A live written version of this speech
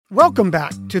Welcome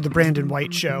back to The Brandon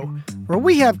White Show, where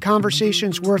we have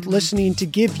conversations worth listening to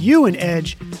give you an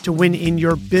edge to win in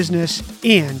your business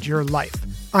and your life.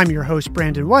 I'm your host,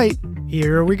 Brandon White.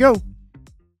 Here we go.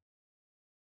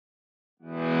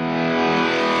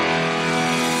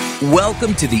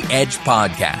 Welcome to the Edge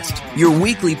Podcast, your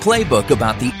weekly playbook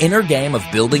about the inner game of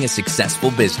building a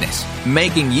successful business,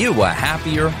 making you a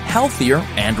happier, healthier,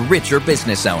 and richer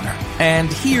business owner. And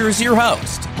here's your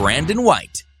host, Brandon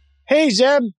White. Hey,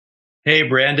 Zeb. Hey,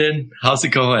 Brandon. How's it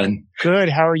going? Good.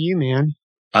 How are you, man?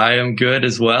 I am good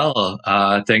as well.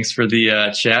 Thanks for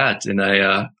the chat. And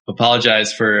I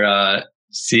apologize for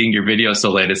seeing your video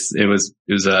so late. It was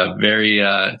very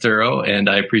thorough, and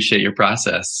I appreciate your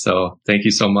process. So thank you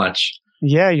so much.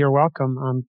 Yeah, you're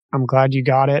welcome. I'm glad you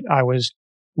got it. I was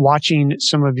watching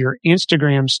some of your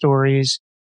Instagram stories.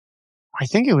 I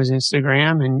think it was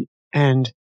Instagram,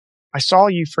 and I saw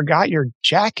you forgot your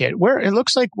jacket. Where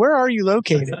are you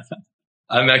located?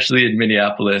 I'm actually in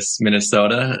Minneapolis,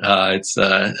 Minnesota. It's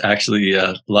actually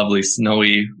a lovely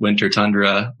snowy winter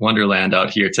tundra wonderland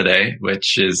out here today,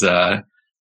 which is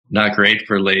not great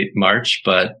for late March,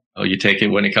 but you take it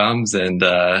when it comes, and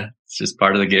it's just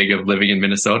part of the gig of living in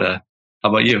Minnesota. How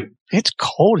about you? It's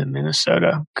cold in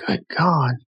Minnesota. Good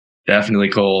God. Definitely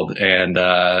cold, and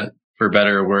for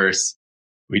better or worse,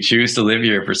 we choose to live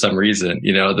here for some reason.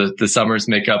 You know, the summers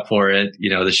make up for it. You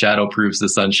know, the shadow proves the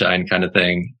sunshine kind of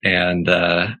thing. And,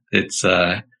 it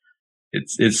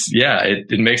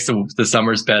makes the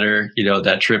summers better. You know,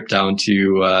 that trip down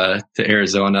to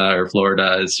Arizona or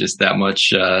Florida is just that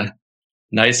much,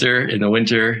 nicer in the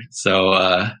winter.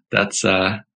 So, that's,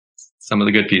 some of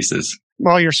the good pieces.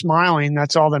 Well, you're smiling.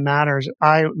 That's all that matters.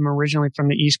 I'm originally from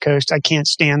the East Coast. I can't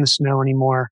stand the snow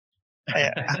anymore.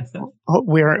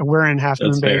 We're in Half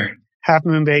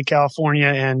Moon Bay, California,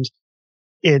 and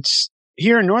it's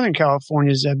here in Northern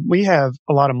California. We have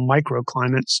a lot of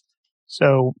microclimates,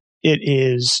 so it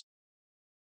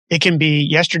can be.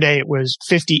 Yesterday it was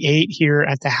 58 here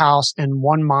at the house, and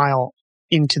 1 mile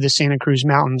into the Santa Cruz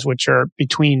Mountains, which are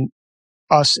between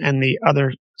us and the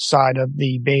other side of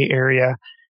the Bay Area,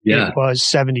 It was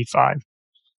 75.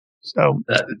 So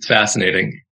it's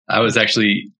fascinating. I was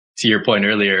actually, to your point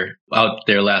earlier, out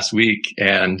there last week,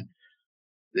 and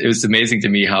it was amazing to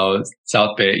me how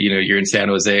South Bay, you know, you're in San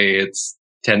Jose, it's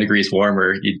 10 degrees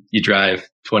warmer. You drive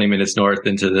 20 minutes north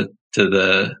to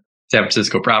the San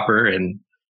Francisco proper, and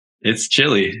it's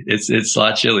chilly. It's a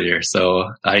lot chillier. So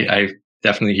I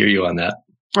definitely hear you on that.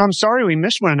 I'm sorry we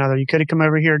missed one another. You could have come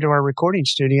over here to our recording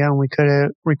studio and we could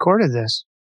have recorded this.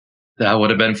 That would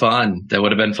have been fun.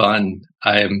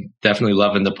 I am definitely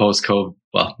loving the post-COVID,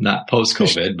 well, not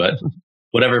post-COVID, but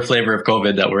whatever flavor of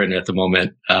COVID that we're in at the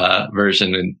moment,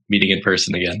 version, and meeting in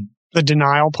person again. The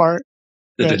denial part?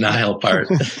 Denial part.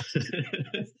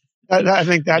 I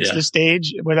think that's the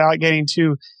stage. Without getting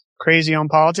too crazy on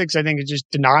politics, I think it's just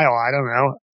denial. I don't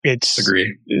know. It's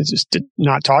just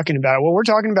not talking about it. Well, we're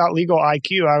talking about legal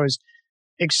IQ. I was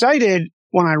excited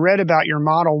when I read about your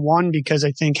Model 1 because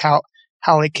I think how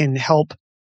it can help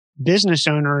business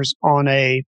owners on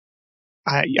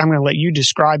I'm going to let you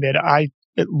describe it.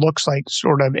 It looks like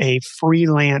sort of a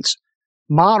freelance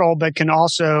model, but can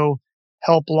also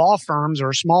help law firms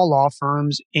or small law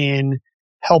firms in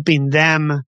helping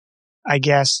them, I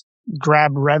guess,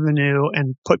 grab revenue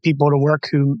and put people to work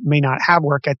who may not have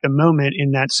work at the moment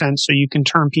in that sense. So you can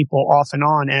turn people off and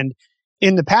on. And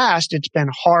in the past, it's been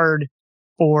hard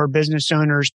for business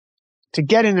owners to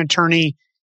get an attorney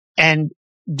and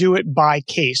do it by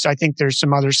case. I think there's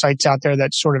some other sites out there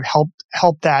that sort of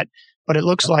help that, but it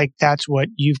looks like that's what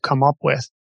you've come up with.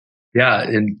 Yeah.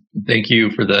 And thank you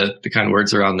for the kind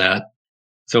words around that.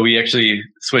 So we actually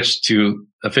switched to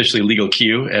officially Legal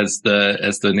Q as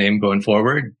the name going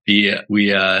forward. We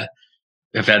have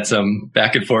had some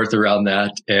back and forth around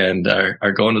that and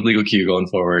are going with Legal Q going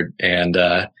forward. And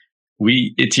to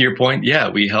your point,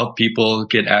 we help people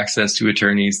get access to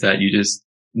attorneys that you just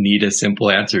need a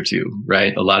simple answer to,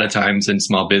 right? A lot of times in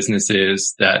small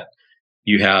businesses that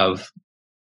you have,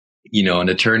 you know, an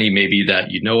attorney maybe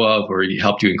that you know of or you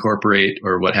helped you incorporate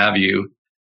or what have you,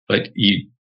 but you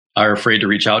are afraid to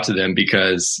reach out to them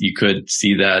because you could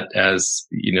see that as,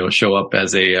 you know, show up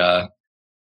as a,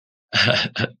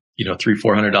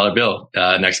 $300-$400 bill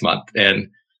next month. And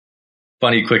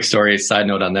funny quick story, side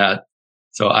note on that.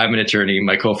 So I'm an attorney.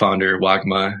 My co-founder,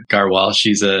 Wagma Garwal,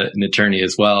 she's an attorney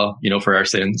as well, you know, for our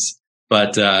sins.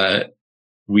 But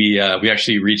we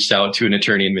actually reached out to an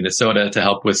attorney in Minnesota to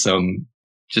help with some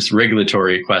just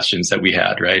regulatory questions that we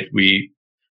had, right? We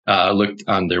looked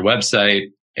on their website,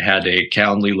 had a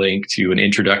Calendly link to an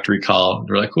introductory call.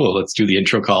 We're like, cool, let's do the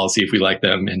intro call, see if we like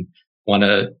them. And want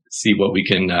to see what we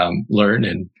can learn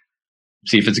and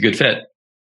see if it's a good fit.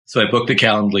 So I booked the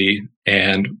Calendly,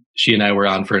 and she and I were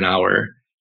on for an hour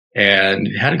and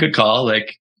had a good call.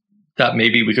 Like, thought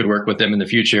maybe we could work with them in the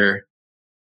future.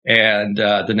 And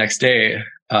the next day,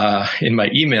 in my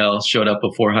email showed up a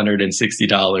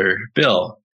 $460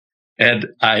 bill. And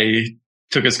I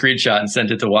took a screenshot and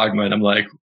sent it to Wagma. And I'm like,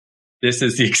 this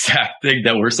is the exact thing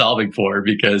that we're solving for.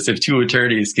 Because if two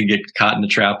attorneys can get caught in the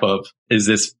trap of,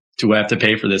 do I have to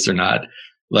pay for this or not?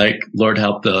 Like, Lord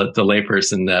help the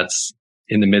layperson that's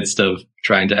in the midst of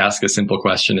trying to ask a simple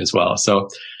question as well. So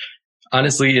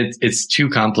honestly, it's too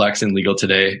complex in legal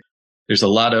today. There's a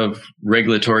lot of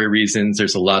regulatory reasons.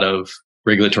 There's a lot of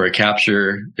regulatory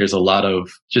capture. There's a lot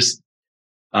of just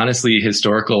honestly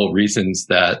historical reasons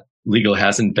that legal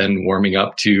hasn't been warming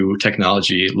up to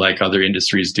technology like other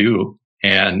industries do.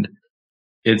 And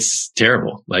it's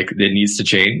terrible. Like, it needs to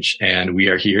change. And we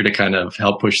are here to kind of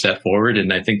help push that forward.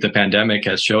 And I think the pandemic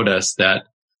has showed us that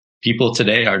people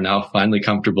today are now finally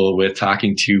comfortable with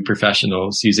talking to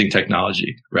professionals using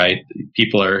technology, right?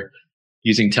 People are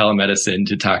using telemedicine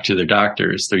to talk to their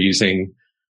doctors. They're using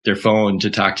their phone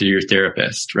to talk to your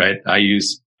therapist, right? I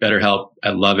use BetterHelp. I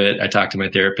love it. I talk to my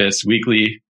therapist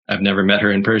weekly. I've never met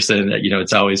her in person.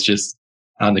 It's always just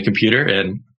on the computer,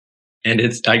 and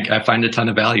I find a ton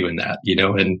of value in that,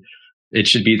 and it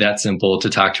should be that simple to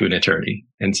talk to an attorney.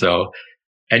 And so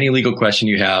any legal question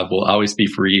you have will always be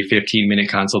free, 15-minute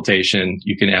consultation.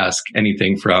 You can ask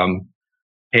anything from,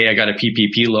 hey, I got a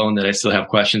PPP loan that I still have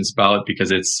questions about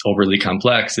because it's overly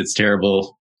complex. It's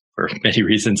terrible for many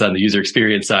reasons on the user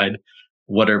experience side.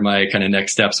 What are my kind of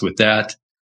next steps with that?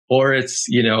 Or it's,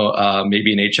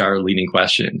 maybe an HR leaning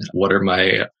question.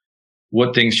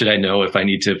 What things should I know if I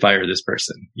need to fire this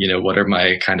person? What are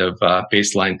my kind of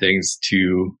baseline things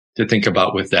to think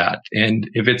about with that? And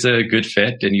if it's a good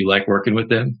fit and you like working with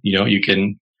them, you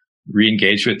can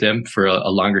re-engage with them for a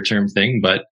longer term thing.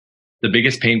 But the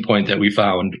biggest pain point that we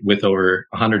found with over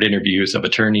 100 interviews of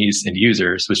attorneys and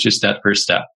users was just that first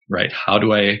step, right? How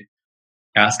do I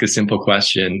ask a simple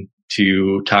question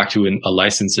to talk to a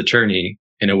licensed attorney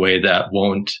in a way that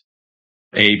won't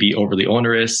A, be overly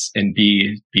onerous, and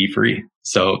B, be free?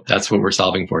 So that's what we're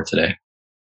solving for today.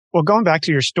 Well, going back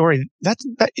to your story,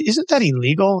 isn't that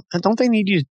illegal? Don't they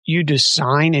need you to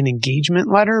sign an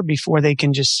engagement letter before they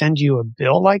can just send you a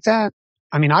bill like that?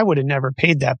 I mean, I would have never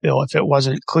paid that bill if it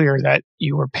wasn't clear that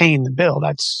you were paying the bill.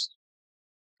 That's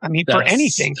for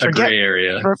anything, gray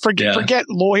area. Forget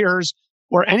lawyers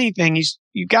or anything.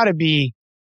 You got to be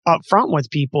upfront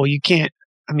with people. You can't.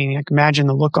 I can imagine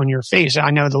the look on your face.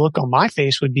 I know the look on my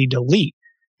face would be delete.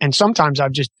 And sometimes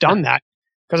I've just done that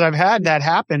because I've had that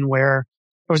happen where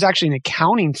it was actually an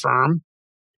accounting firm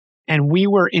and we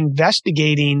were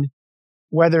investigating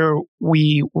whether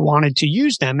we wanted to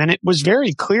use them. And it was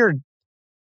very clear,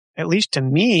 at least to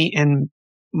me and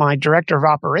my director of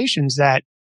operations, that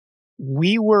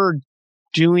we were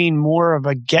doing more of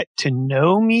a get to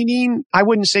know meeting. I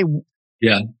wouldn't say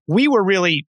we were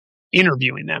really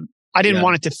interviewing them. I didn't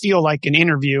want it to feel like an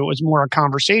interview. It was more a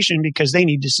conversation because they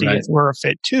need to see if we're a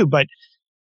fit too. But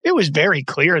it was very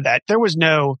clear that there was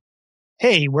no,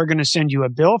 hey, we're going to send you a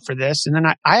bill for this. And then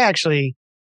I actually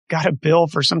got a bill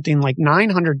for something like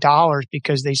 $900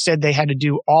 because they said they had to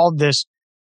do all this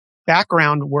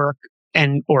background work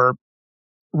or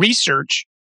research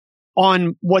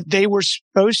on what they were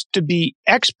supposed to be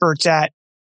experts at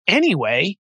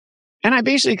anyway. And I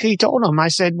basically told them, I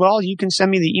said, well, you can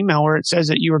send me the email where it says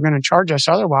that you were going to charge us.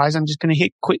 Otherwise, I'm just going to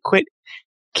hit quit,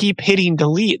 keep hitting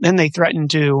delete. Then they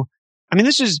threatened to,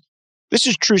 this is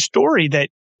true story that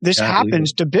this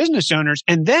happens to business owners.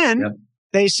 And then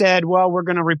they said, well, we're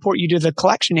going to report you to the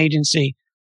collection agency.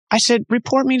 I said,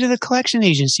 report me to the collection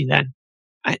agency then.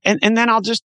 And then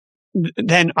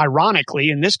then ironically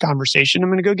in this conversation, I'm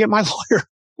going to go get my lawyer.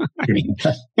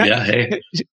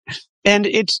 And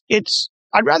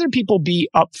I'd rather people be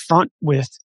upfront with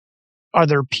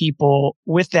other people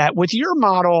with that. With your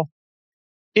model,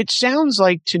 it sounds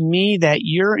like to me that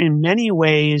you're in many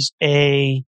ways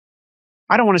I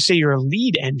don't want to say you're a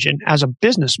lead engine as a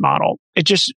business model.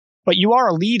 But you are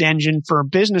a lead engine for a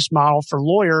business model for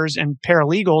lawyers and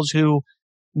paralegals who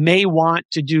may want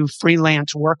to do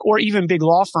freelance work, or even big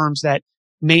law firms that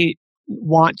may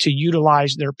want to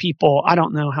utilize their people. I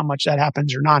don't know how much that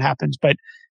happens or not happens, but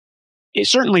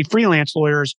certainly freelance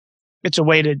lawyers, it's a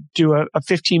way to do a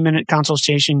 15-minute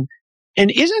consultation.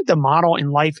 And isn't the model in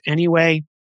life anyway,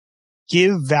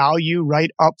 give value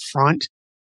right up front?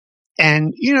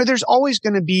 And, there's always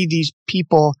going to be these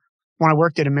people. When I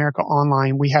worked at America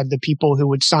Online, we had the people who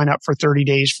would sign up for 30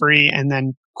 days free and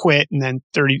then quit, and then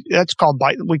 30,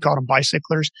 we called them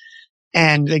bicyclers.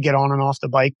 and they get on and off the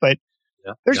bike. But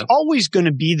there's always going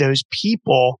to be those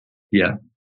people. Yeah.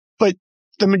 But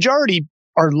the majority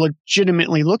are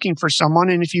legitimately looking for someone.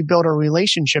 And if you build a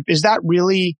relationship, is that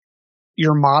really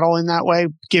your model in that way?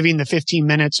 Giving the 15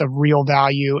 minutes of real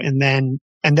value, and then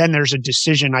there's a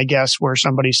decision, I guess, where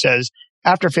somebody says,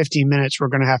 after 15 minutes, we're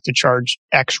going to have to charge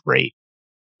X rate.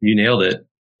 You nailed it.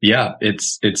 Yeah,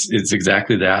 it's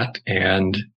exactly that.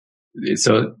 And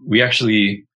so we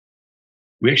actually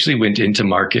went into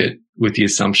market with the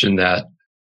assumption that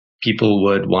people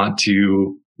would want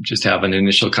to just have an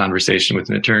initial conversation with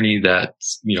an attorney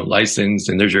that's, licensed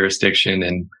in their jurisdiction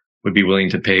and would be willing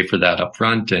to pay for that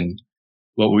upfront. And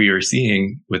what we are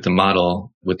seeing with that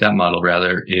model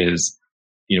is,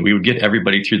 we would get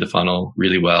everybody through the funnel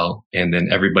really well, and then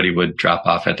everybody would drop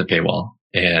off at the paywall.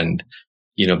 And,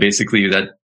 basically that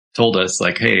told us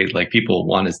like, hey, like people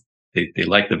they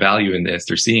like the value in this,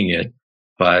 they're seeing it,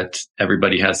 but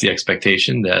everybody has the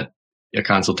expectation that a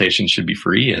consultation should be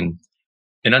free. And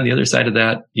on the other side of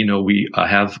that, we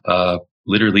have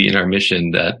literally in our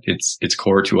mission that it's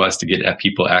core to us to get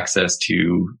people access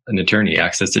to an attorney,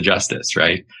 access to justice,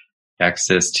 right?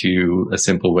 Access to a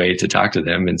simple way to talk to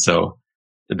them. And so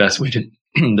the best way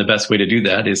to do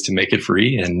that is to make it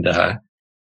free. And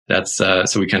that's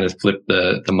so we kind of flip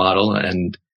the model.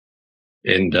 And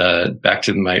back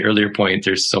to my earlier point,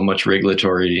 there's so much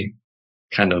regulatory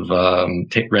kind of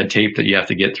red tape that you have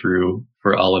to get through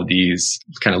for all of these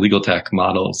kind of legal tech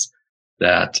models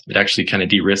that it actually kind of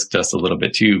de-risked us a little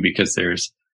bit too, because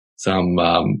there's some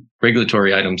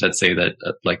regulatory items that say that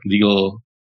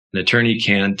an attorney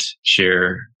can't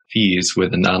share fees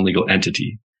with a non-legal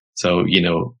entity. So,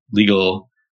 legal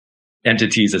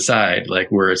entities aside, like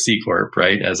we're a C Corp,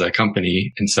 right, as a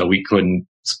company. And so we couldn't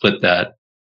split that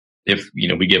if,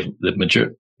 we give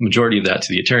the majority of that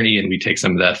to the attorney and we take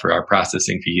some of that for our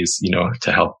processing fees,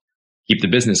 to help keep the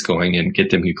business going and get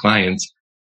them new clients.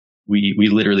 We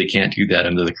literally can't do that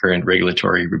under the current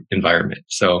regulatory environment.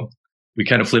 So we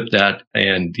kind of flipped that,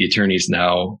 and the attorneys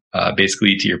now,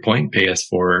 basically to your point, pay us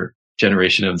for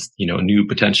generation of, new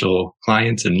potential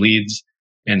clients and leads.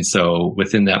 And so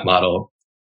within that model,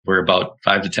 we're about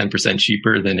 5 to 10%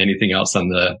 cheaper than anything else on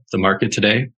the market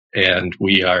today. And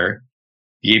the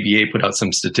ABA put out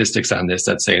some statistics on this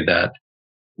that say that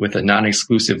with a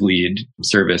non-exclusive lead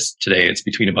service today, it's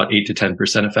between about 8 to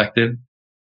 10% effective.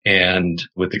 And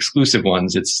with exclusive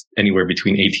ones, it's anywhere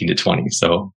between 18 to 20.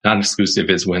 So non-exclusive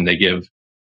is when they give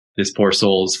this poor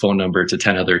soul's phone number to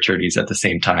 10 other attorneys at the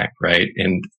same time, right?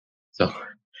 And so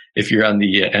if you're on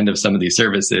the end of some of these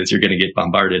services, you're going to get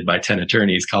bombarded by 10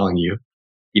 attorneys calling you,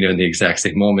 in the exact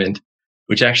same moment,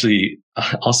 which actually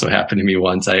also happened to me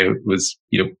once. I was,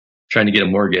 trying to get a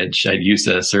mortgage. I'd used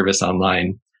a service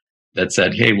online that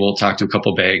said, hey, we'll talk to a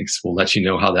couple banks. We'll let you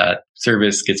know how that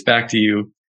service gets back to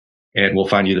you, and we'll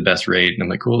find you the best rate. And I'm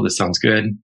like, cool, this sounds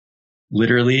good.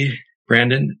 Literally,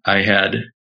 Brandon, I had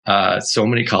so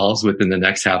many calls within the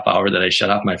next half hour that I shut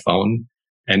off my phone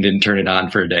and didn't turn it on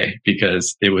for a day,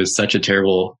 because it was such a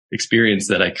terrible experience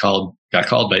that I got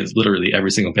called by literally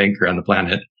every single banker on the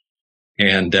planet.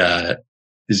 And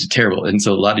it's terrible. And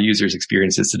so a lot of users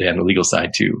experience this today on the legal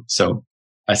side too. So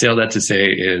I say all that to say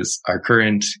is our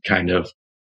current kind of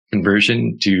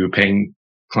conversion to paying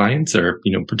clients or,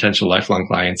 potential lifelong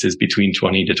clients is between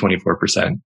 20 to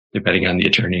 24%, depending on the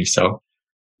attorney. So,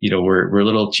 we're a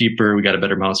little cheaper. We got a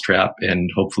better mousetrap, and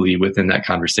hopefully within that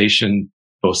conversation,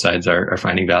 both sides are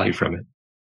finding value from it.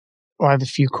 Well, I have a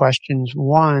few questions.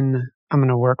 One, I'm going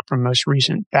to work from most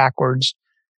recent backwards.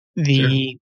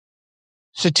 The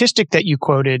statistic that you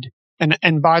quoted,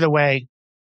 and by the way,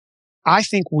 I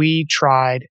think we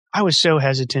tried, I was so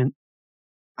hesitant,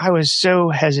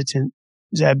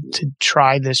 Zeb, to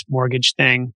try this mortgage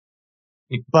thing.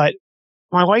 But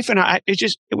my wife and I, I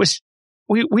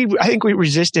think we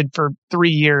resisted for 3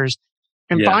 years.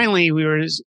 And finally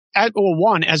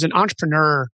as an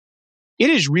entrepreneur, it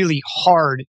is really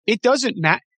hard. It doesn't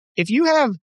matter. If you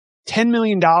have $10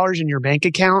 million in your bank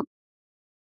account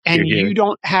and you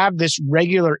don't have this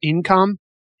regular income,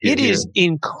 it is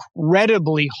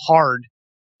incredibly hard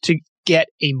to get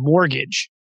a mortgage.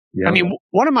 Yeah. I mean,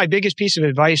 one of my biggest pieces of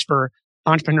advice for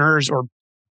entrepreneurs or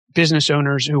business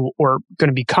owners who are going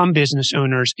to become business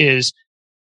owners is,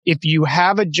 if you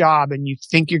have a job and you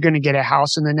think you're going to get a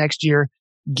house in the next year,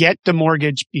 get the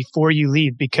mortgage before you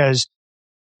leave, because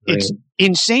it's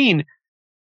insane.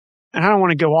 And I don't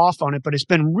want to go off on it, but it's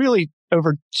been really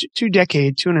over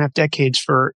 2.5 decades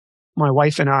for my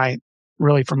wife and I,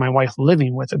 really for my wife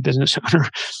living with a business owner,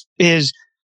 it's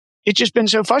just been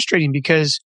so frustrating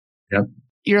because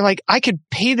you're like, I could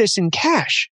pay this in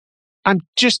cash. I'm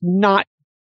just not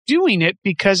doing it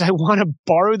because I want to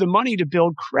borrow the money to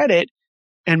build credit.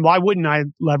 And why wouldn't I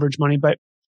leverage money? But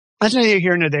that's neither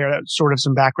here nor there. That's sort of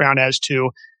some background as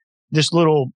to this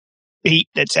little bait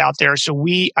that's out there. So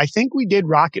I think we did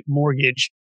Rocket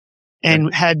Mortgage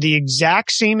and had the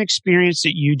exact same experience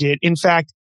that you did. In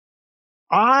fact,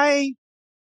 I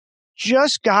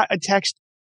just got a text.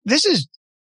 This is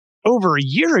over a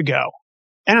year ago,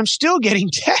 and I'm still getting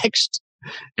text.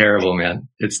 Terrible, man.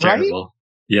 It's terrible. Right?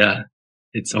 Yeah.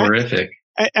 It's horrific.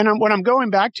 And what I'm going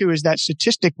back to is that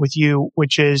statistic with you,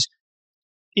 which is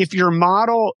if your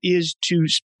model is to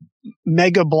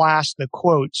mega blast the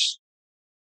quotes,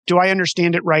 do I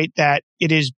understand it right that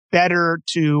it is better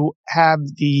to have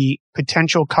the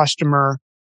potential customer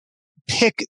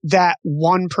pick that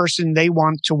one person they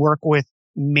want to work with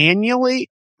manually?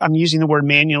 I'm using the word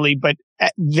manually, but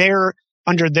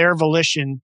under their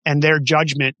volition and their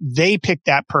judgment, they pick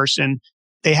that person.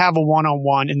 They have a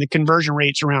one-on-one, and the conversion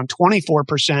rate's around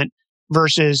 24%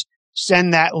 versus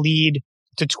send that lead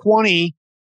to 20.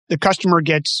 The customer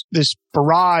gets this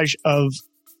barrage of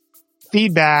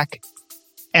feedback,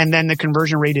 and then the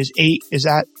conversion rate is 8. Is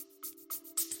that?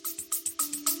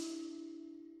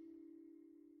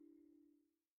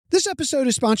 This episode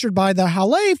is sponsored by the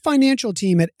Halle Financial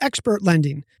Team at Expert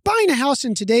Lending. Buying a house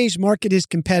in today's market is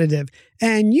competitive,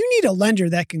 and you need a lender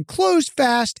that can close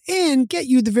fast and get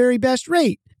you the very best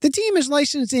rate. The team is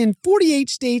licensed in 48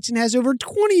 states and has over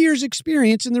 20 years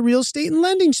experience in the real estate and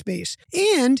lending space,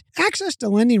 and access to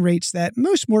lending rates that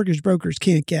most mortgage brokers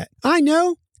can't get. I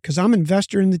know because I'm an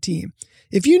investor in the team.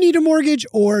 If you need a mortgage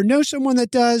or know someone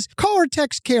that does, call or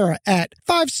text Kara at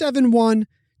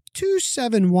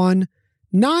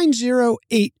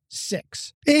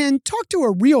 571-271-9086 and talk to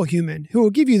a real human who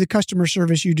will give you the customer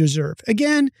service you deserve.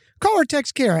 Again, call or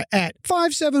text Kara at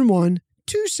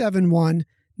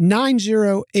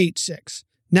 571-271-9086.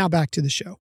 Now back to the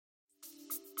show.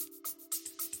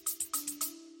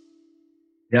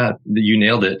 Yeah, you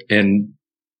nailed it. And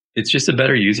it's just a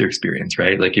better user experience,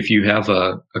 right? Like if you have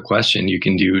a question, you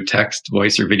can do text,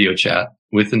 voice, or video chat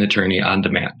with an attorney on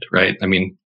demand, right? I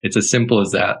mean, it's as simple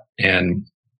as that. And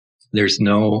there's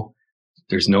no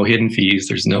hidden fees.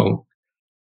 There's no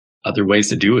other ways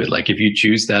to do it. Like if you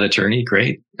choose that attorney,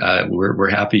 great. We're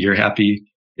happy. You're happy.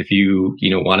 If you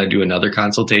want to do another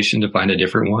consultation to find a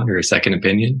different one or a second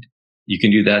opinion, you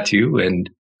can do that too. And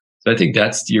so I think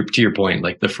that's to your point,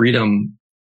 like the freedom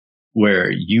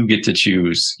where you get to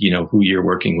choose, who you're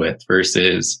working with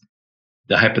versus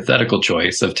the hypothetical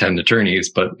choice of 10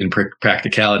 attorneys. But in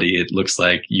practicality, it looks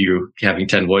like you having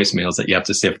 10 voicemails that you have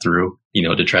to sift through,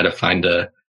 to try to find a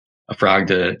frog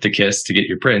to kiss to get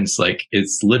your prints. Like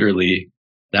it's literally,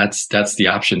 that's the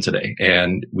option today.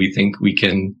 And we think we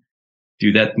can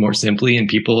do that more simply, and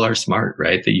people are smart,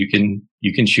 right? That you can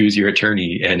choose your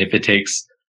attorney. And if it takes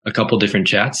a couple different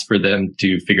chats for them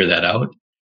to figure that out,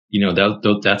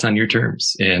 that's on your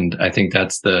terms. And I think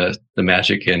that's the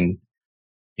magic in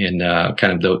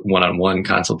kind of the one-on-one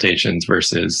consultations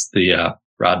versus the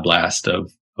broad blast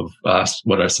of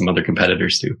what some other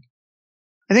competitors do.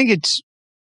 I think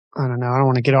I don't know. I don't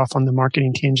want to get off on the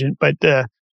marketing tangent, but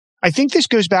I think this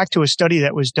goes back to a study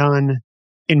that was done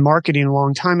in marketing a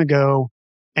long time ago,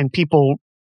 and people,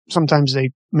 sometimes they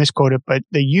misquote it, but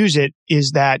they use it,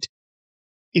 is that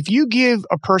if you give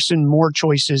a person more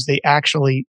choices, they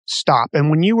actually stop. And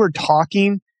when you were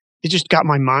talking, it just got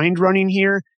my mind running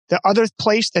here. The other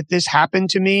place that this happened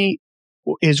to me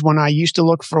is when I used to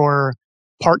look for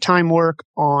part-time work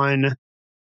on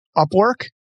Upwork.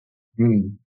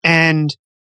 And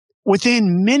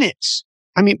within minutes,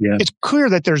 It's clear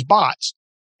that there's bots.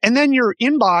 And then your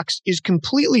inbox is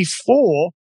completely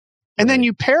full. And then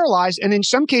you paralyze. And in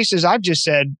some cases, I've just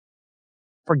said,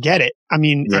 forget it.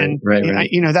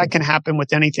 That can happen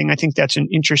with anything. I think that's an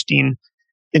interesting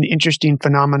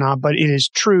phenomena, but it is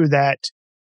true that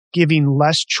giving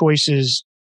less choices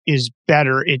is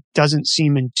better. It doesn't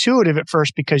seem intuitive at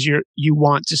first because you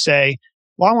want to say,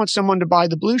 well, I want someone to buy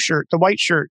the blue shirt, the white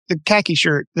shirt, the khaki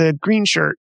shirt, the green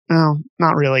shirt. No,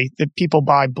 not really. The people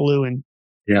buy blue and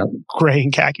gray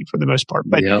and khaki for the most part.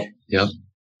 But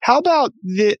how about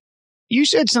you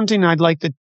said something I'd like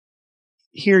to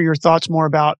hear your thoughts more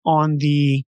about on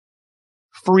the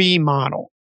free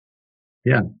model.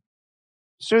 Yeah.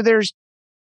 So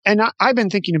I've been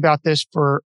thinking about this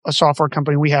for a software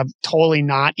company we have, totally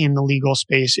not in the legal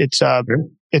space. It's a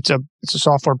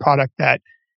software product that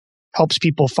helps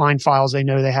people find files they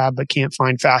know they have but can't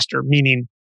find faster. Meaning,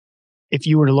 if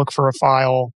you were to look for a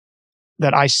file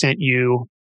that I sent you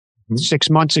 6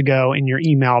 months ago in your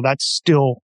email, that's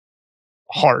still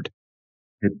hard.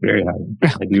 It's very hard.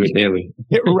 I do it daily.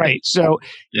 Right. So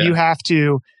you have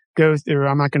to go through.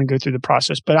 I'm not going to go through the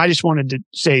process, but I just wanted to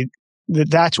say that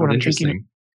that's what I'm thinking.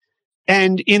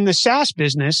 And in the SaaS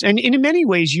business, and in many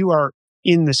ways, you are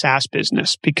in the SaaS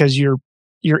business because you're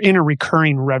in a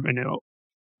recurring revenue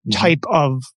type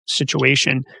of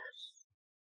situation.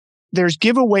 There's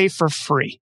giveaway for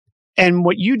free. And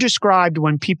what you described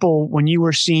when you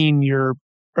were seeing your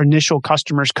initial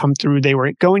customers come through, they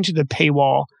were going to the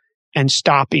paywall and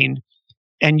stopping.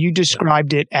 And you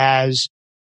described it as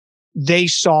they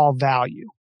saw value.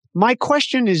 My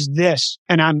question is this,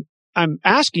 and I'm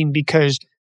asking because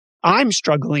I'm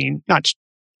struggling,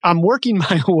 I'm working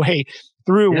my way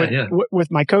through with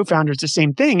my co-founders. The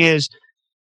same thing is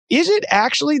it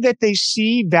actually that they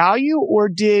see value, or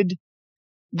did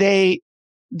they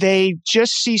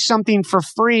just see something for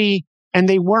free and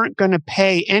they weren't going to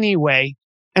pay anyway?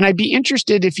 And I'd be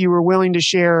interested if you were willing to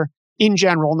share in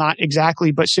general, not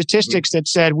exactly, but statistics that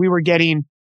said we were getting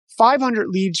 500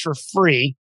 leads for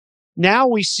free. Now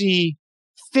we see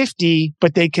 50,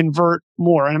 but they convert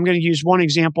more. And I'm going to use one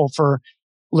example for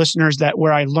listeners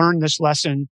where I learned this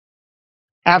lesson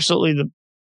absolutely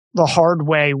the hard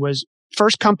way. Was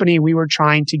first company we were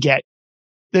trying to get.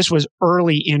 This was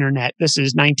early internet. This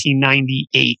is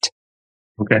 1998.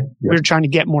 Okay. Yeah. We were trying to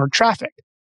get more traffic.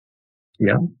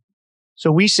 Yeah.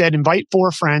 So we said, invite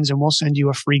 4 friends and we'll send you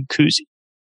a free koozie.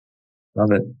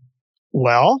 Love it.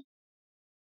 Well,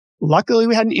 luckily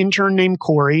we had an intern named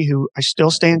Corey, who I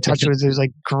still stay in touch with. He's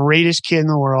like greatest kid in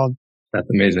the world. That's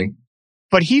amazing.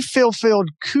 But he fulfilled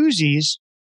koozies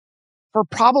for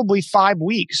probably 5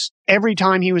 weeks every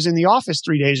time he was in the office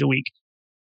 3 days a week.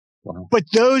 Wow. But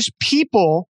those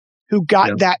people who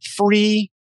got that free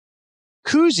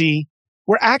koozie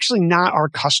were actually not our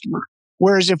customer.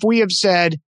 Whereas if we have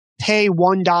said, pay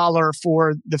 $1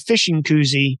 for the fishing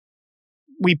koozie,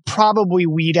 we probably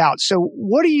weed out. So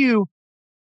what do you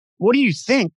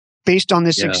think based on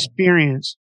this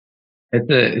experience?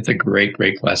 It's a great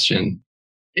question.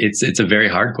 It's a very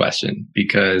hard question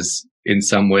because in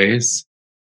some ways,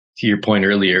 to your point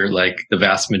earlier, like the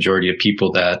vast majority of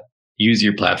people that use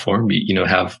your platform,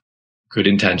 have good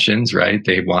intentions, right?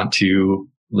 They want to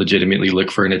legitimately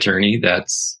look for an attorney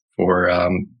that's for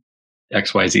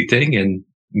XYZ thing, and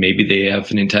maybe they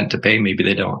have an intent to pay, maybe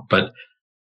they don't. But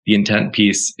the intent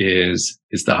piece is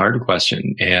the hard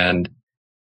question. And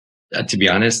to be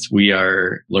honest, we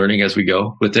are learning as we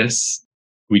go with this.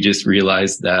 We just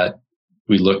realized that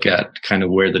we look at kind of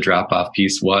where the drop-off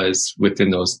piece was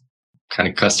within those kind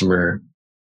of customer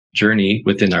journey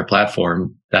within our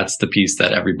platform. That's the piece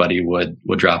that everybody would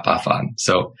drop off on.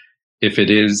 So if it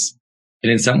is,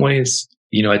 and in some ways,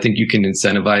 I think you can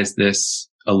incentivize this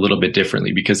a little bit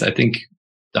differently, because I think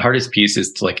the hardest piece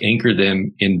is to anchor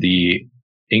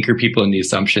people in the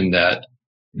assumption that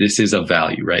this is of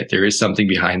value, right? There is something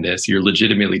behind this. You're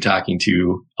legitimately talking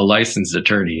to a licensed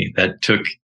attorney that took,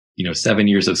 7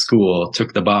 years of school,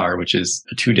 took the bar, which is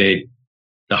a 2-day,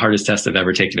 the hardest test I've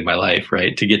ever taken in my life,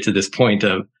 right? To get to this point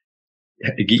of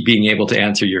being able to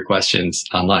answer your questions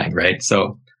online, right?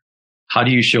 So how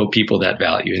do you show people that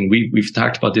value? And we've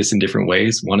talked about this in different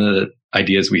ways. One of the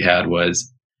ideas we had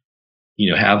was,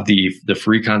 have the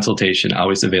free consultation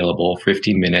always available,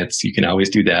 15 minutes. You can always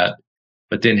do that,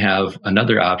 but then have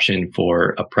another option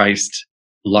for a priced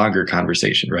longer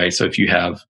conversation, right? So if you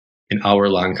have an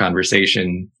hour-long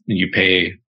conversation and you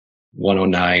pay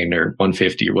 $109 or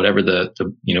 $150 or whatever the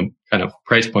kind of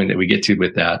price point that we get to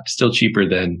with that, still cheaper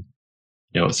than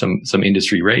some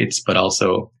industry rates, but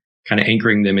also kind of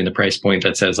anchoring them in the price point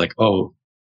that says oh,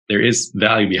 there is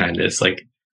value behind this.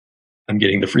 I'm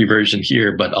getting the free version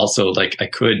here, but also I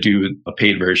could do a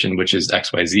paid version, which is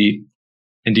XYZ.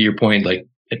 And to your point,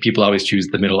 people always choose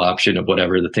the middle option of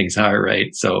whatever the things are,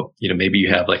 right? So, maybe you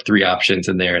have 3 options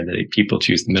in there and then people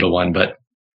choose the middle one. But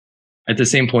at the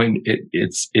same point,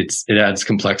 it adds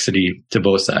complexity to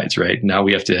both sides, right? Now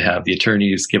we have to have the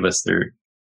attorneys give us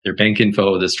their bank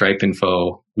info, the Stripe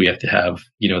info. We have to have,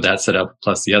 that set up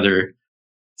plus the other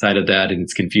side of that. And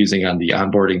it's confusing on the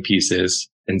onboarding pieces.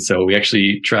 And so we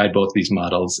actually tried both these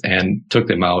models and took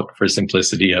them out for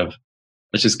simplicity of,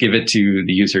 let's just give it to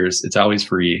the users. It's always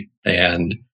free.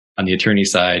 And on the attorney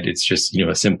side, it's just,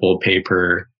 a simple pay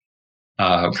per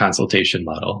consultation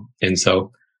model. And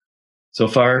so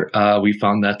far, we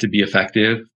found that to be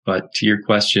effective. But to your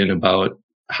question about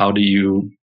how do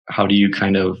you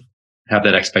kind of have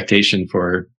that expectation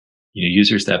for,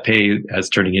 users that pay as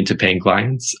turning into paying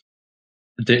clients,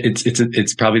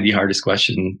 it's probably the hardest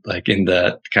question, in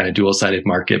the kind of dual-sided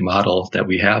market model that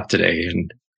we have today.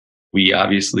 And we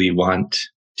obviously want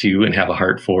to and have a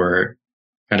heart for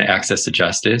kind of access to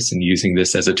justice and using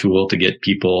this as a tool to get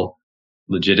people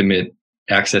legitimate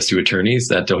access to attorneys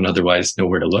that don't otherwise know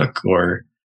where to look or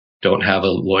don't have a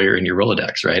lawyer in your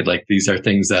Rolodex, right? Like these are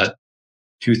things that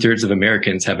 2/3 of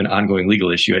Americans have an ongoing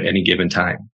legal issue at any given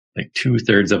time. Like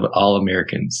 2/3 of all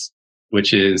Americans,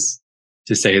 which is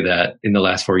to say that in the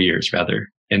last 4 years, rather.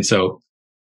 And so,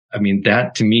 I mean,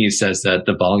 that to me says that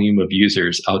the volume of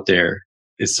users out there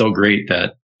is so great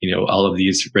that, all of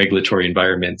these regulatory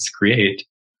environments create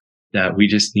that we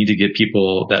just need to get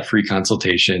people that free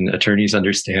consultation. Attorneys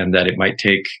understand that it might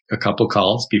take a couple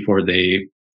calls before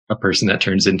a person that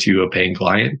turns into a paying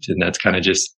client. And that's kind of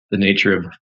just the nature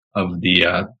of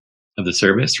the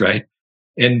service, right?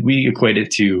 And we equate it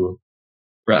to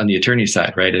on the attorney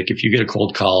side, right? Like if you get a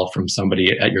cold call from somebody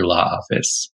at your law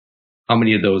office, how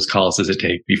many of those calls does it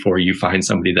take before you find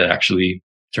somebody that actually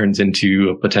turns into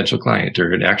a potential client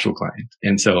or an actual client?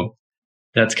 And so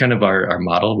that's kind of our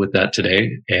model with that today.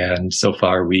 And so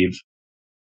far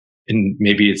and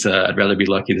maybe it's I'd rather be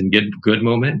lucky than good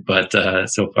moment, but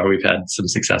so far we've had some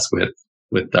success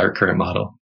with our current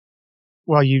model.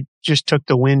 Well, you just took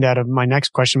the wind out of my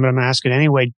next question, but I'm going to ask it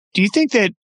anyway. Do you think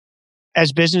that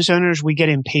as business owners, we get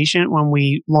impatient when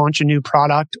we launch a new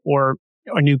product or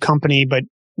a new company, but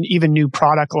even new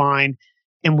product line,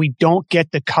 and we don't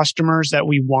get the customers that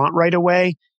we want right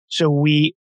away? So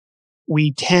we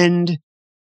tend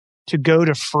to go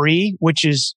to free, which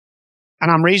is, and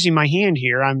I'm raising my hand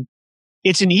here,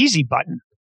 it's an easy button,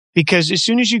 because as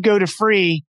soon as you go to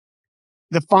free,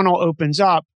 the funnel opens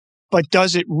up. But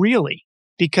does it really?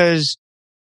 Because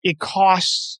it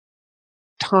costs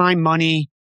time, money,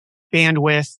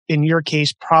 bandwidth. In your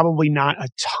case, probably not a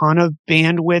ton of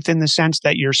bandwidth in the sense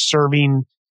that you're serving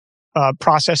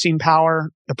processing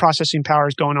power. The processing power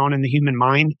is going on in the human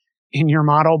mind in your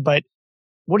model. But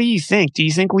what do you think? Do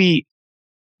you think we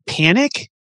panic?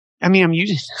 I mean, I'm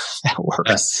using that word.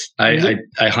 Yes, I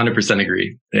 100%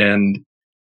 agree. And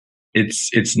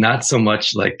it's not so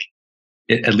much like,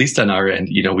 at least on our end,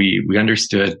 we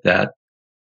understood that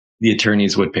the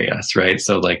attorneys would pay us, right?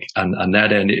 So like on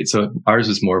that end, so ours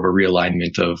was more of a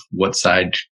realignment of what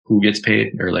side, who gets paid,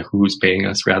 or like who's paying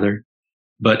us rather.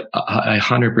 But I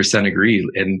 100% agree.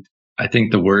 And I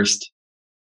think the worst,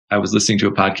 I was listening to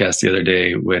a podcast the other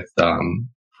day with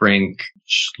Frank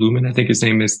Schluman, I think his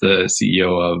name is, the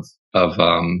CEO of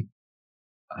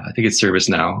I think it's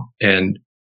ServiceNow,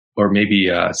 or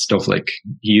maybe Snowflake.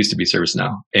 He used to be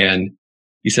ServiceNow. And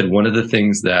he said one of the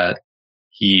things that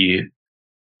he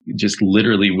just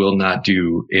literally will not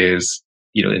do is,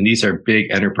 and these are big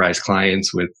enterprise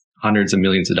clients with hundreds of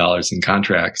millions of dollars in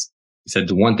contracts. He said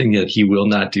the one thing that he will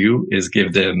not do is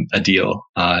give them a deal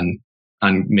on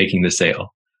making the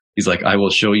sale. He's like, I will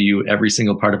show you every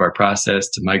single part of our process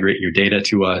to migrate your data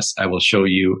to us. I will show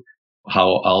you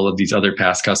how all of these other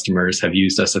past customers have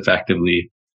used us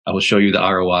effectively. I will show you the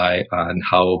ROI on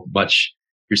how much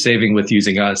you're saving with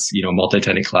using us,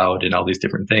 multi-tenant cloud and all these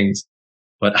different things.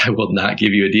 But I will not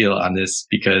give you a deal on this,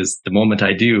 because the moment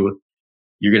I do,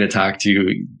 you're going to talk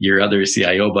to your other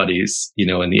CIO buddies, in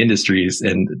the industries.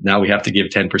 And now we have to give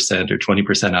 10% or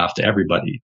 20% off to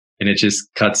everybody. And it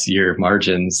just cuts your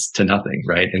margins to nothing.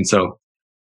 Right. And so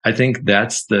I think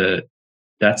that's the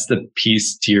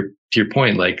piece to your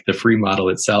point. Like the free model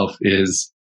itself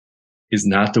is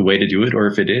not the way to do it. Or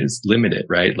if it is, limit it,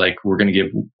 right? Like we're going to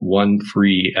give 1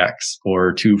 free X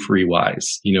or 2 free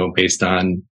Ys, based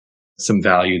on some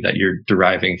value that you're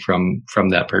deriving from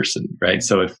that person, right?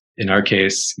 So if in our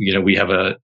case, we have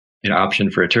an option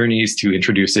for attorneys to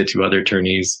introduce it to other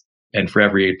attorneys, and for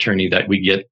every attorney that we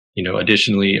get,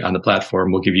 additionally on the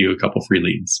platform, we'll give you a couple free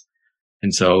leads.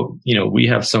 And so, we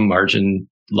have some margin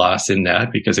loss in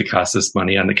that because it costs us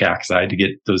money on the CAC side to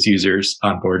get those users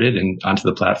onboarded and onto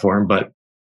the platform. But,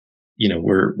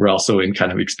 we're also in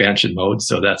kind of expansion mode.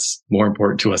 So that's more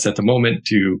important to us at the moment,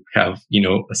 to have,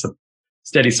 a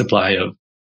steady supply of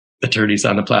attorneys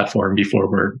on the platform before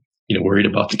we're, worried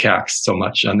about the CACs so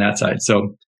much on that side.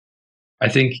 So I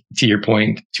think, to your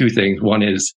point, 2 things. One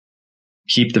is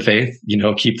keep the faith,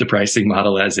 keep the pricing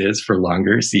model as is for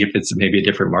longer. See if it's maybe a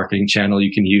different marketing channel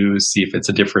you can use. See if it's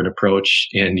a different approach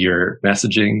in your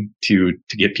messaging to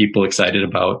get people excited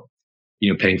about,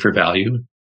 paying for value.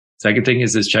 Second thing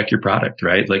is check your product,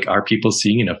 right? Like, are people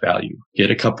seeing enough value?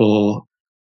 Get a couple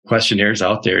questionnaires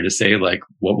out there to say, like,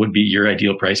 what would be your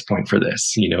ideal price point for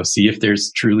this? See if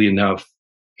there's truly enough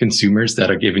consumers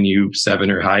that are giving you 7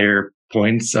 or higher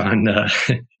points on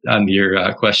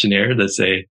your questionnaire that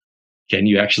say, can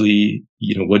you actually,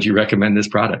 would you recommend this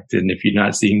product? And if you're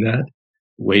not seeing that,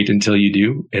 wait until you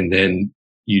do. And then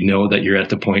that you're at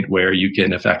the point where you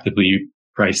can effectively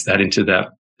price that into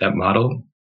that model.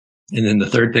 And then the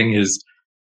third thing is,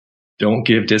 don't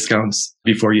give discounts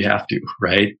before you have to,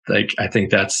 right? Like, I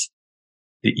think that's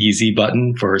the easy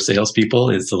button for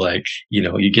salespeople is to like,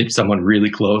 you get someone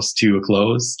really close to a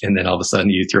close and then all of a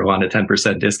sudden you throw on a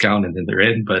 10% discount and then they're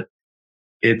in. But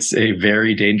it's a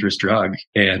very dangerous drug.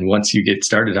 And once you get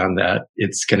started on that,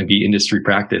 it's going to be industry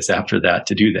practice after that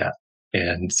to do that.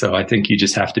 And so I think you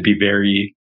just have to be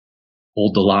very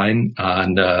hold the line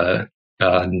on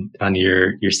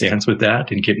your stance with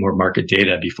that and get more market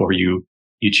data before you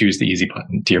choose the easy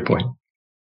button, to your point.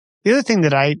 The other thing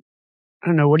that I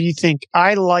don't know, what do you think?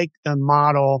 I like the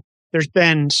model. There's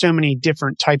been so many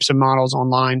different types of models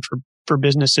online for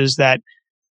businesses that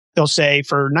they'll say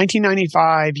for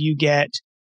 $19.95, you get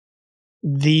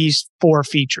these 4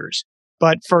 features.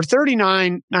 But for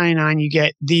 $39.99, you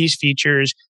get these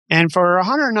features. And for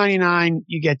 $199,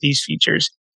 you get these features.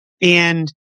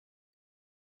 And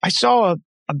I saw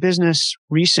a business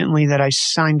recently that I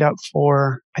signed up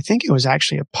for. I think it was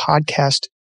actually a podcast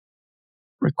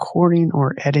recording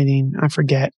or editing. I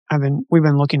forget. We've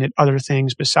been looking at other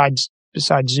things besides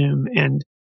Zoom, and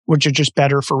which are just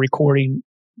better for recording.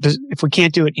 If we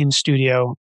can't do it in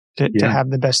studio to have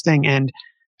the best thing. And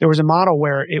there was a model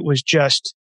where it was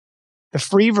just the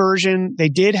free version. They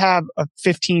did have a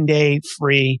 15-day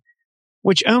free,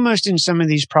 which almost in some of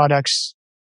these products,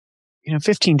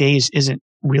 15 days isn't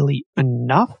really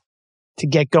enough to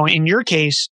get going. In your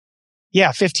case,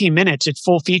 15 minutes, it's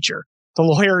full feature. The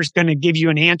lawyer is going to give you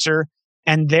an answer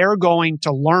and they're going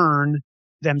to learn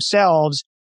themselves.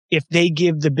 If they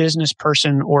give the business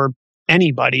person or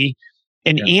anybody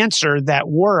an answer that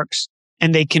works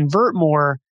and they convert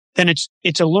more, then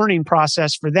it's a learning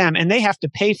process for them. And they have to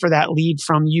pay for that lead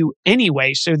from you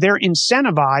anyway. So they're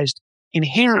incentivized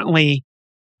inherently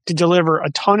to deliver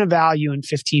a ton of value in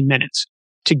 15 minutes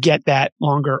to get that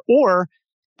longer. Or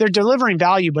they're delivering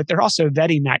value, but they're also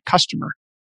vetting that customer.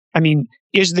 I mean,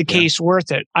 is the case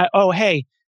worth it?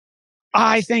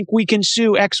 I think we can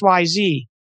sue XYZ.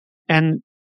 And,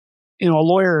 a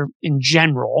lawyer in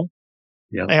general,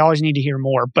 they always need to hear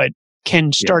more, but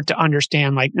can start to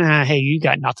understand like, hey, you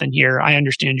got nothing here. I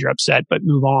understand you're upset, but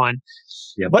move on.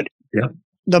 But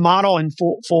the model in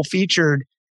full featured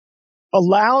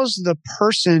allows the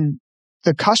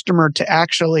customer to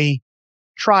actually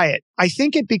try it. I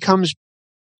think it becomes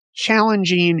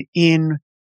challenging in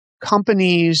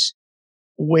companies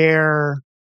where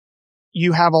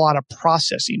you have a lot of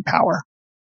processing power.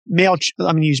 I'm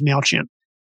going to use MailChimp.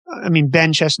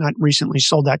 Ben Chestnut recently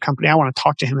sold that company. I want to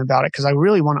talk to him about it because I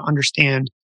really want to understand.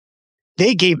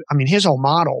 His whole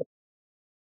model,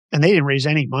 and they didn't raise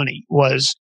any money,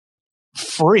 was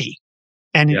free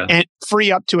and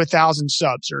free up to 1,000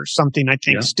 subs or something, I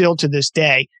think, still to this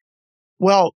day.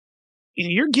 Well,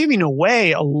 you're giving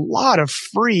away a lot of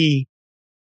free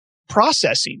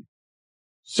processing.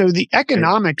 So the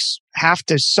economics have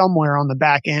to somewhere on the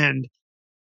back end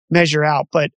measure out.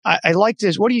 But I like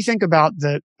this. What do you think about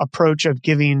the approach of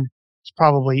giving, it's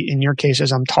probably in your case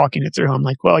as I'm talking it through, I'm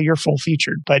like, well, you're full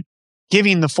featured, but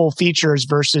giving the full features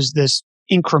versus this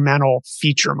incremental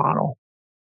feature model?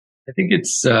 I think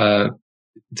it's a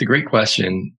great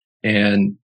question.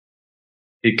 And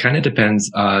it kind of depends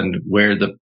on where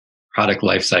the product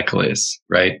life cycle is,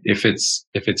 right? If it's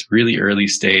really early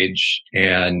stage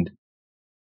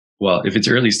if it's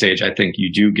early stage, I think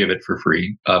you do give it for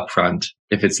free up front.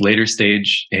 If it's later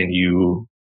stage and you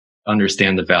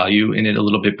understand the value in it a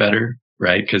little bit better,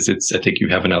 right? Because I think you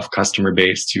have enough customer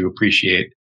base to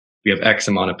appreciate we have X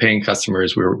amount of paying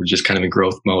customers where we're just kind of in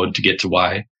growth mode to get to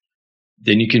Y.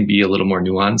 Then you can be a little more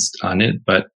nuanced on it.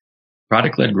 But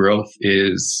product-led growth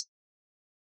is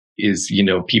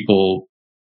people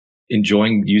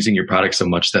enjoying using your product so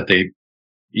much that they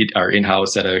are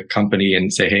in-house at a company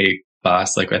and say, hey,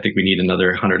 boss, I think we need another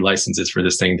 100 licenses for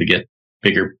this thing to get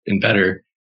bigger and better,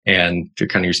 and to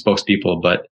kind of your spokespeople.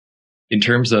 But in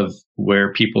terms of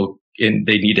where people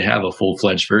they need to have a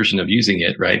full-fledged version of using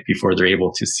it, right, before they're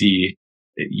able to see,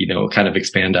 kind of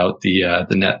expand out the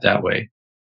net that way.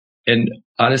 And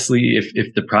honestly,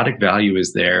 if the product value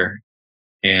is there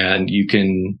and you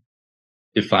can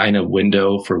define a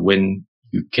window for when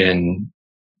you can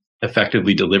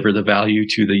effectively deliver the value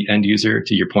to the end user,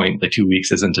 to your point, 2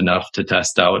 weeks isn't enough to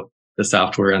test out the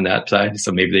software on that side.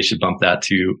 So maybe they should bump that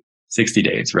to 60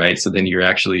 days, right? So then you're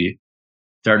actually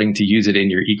starting to use it in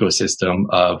your ecosystem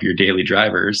of your daily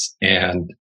drivers.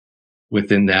 And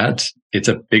within that, it's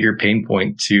a bigger pain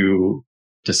point to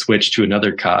switch to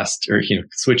another cost, or,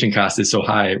 switching cost is so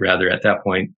high rather at that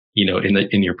point,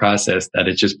 in your process, that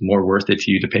it's just more worth it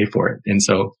to you to pay for it. And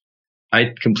so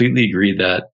I completely agree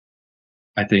that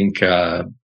I think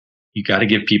you got to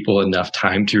give people enough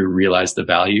time to realize the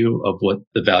value of what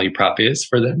the value prop is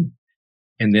for them.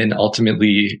 And then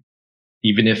ultimately,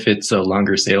 even if it's a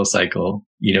longer sales cycle,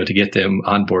 to get them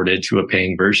onboarded to a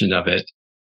paying version of it,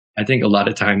 I think a lot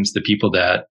of times the people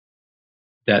that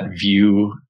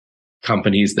view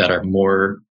companies that are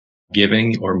more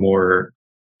giving or more,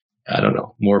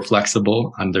 more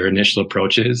flexible on their initial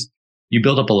approaches, you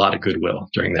build up a lot of goodwill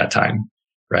during that time,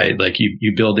 right? Like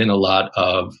you build in a lot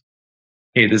of,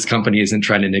 hey, this company isn't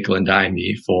trying to nickel and dime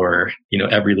me for,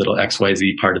 every little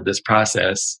XYZ part of this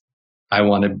process. I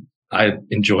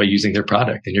enjoy using their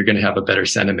product, and you're going to have a better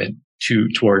sentiment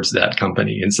towards that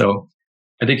company. And so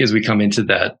I think as we come into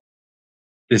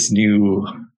this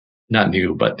not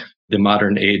new, but the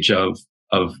modern age of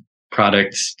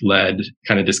product-led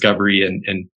kind of discovery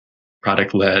and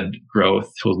product-led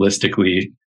growth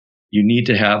holistically, you need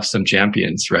to have some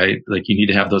champions, right? Like you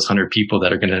need to have those 100 people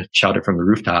that are going to shout it from the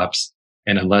rooftops.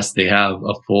 And unless they have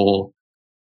a full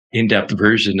in-depth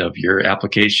version of your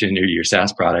application or your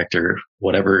SaaS product or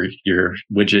whatever your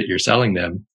widget you're selling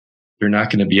them, you're not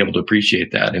going to be able to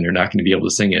appreciate that, and you're not going to be able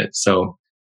to sing it. So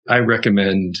I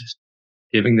recommend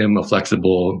giving them a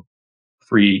flexible,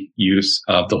 free use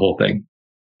of the whole thing.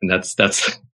 And that's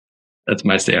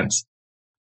my stance.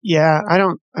 Yeah, I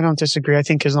don't disagree. I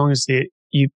think as long as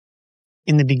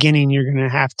in the beginning, you're going to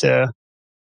have to,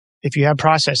 if you have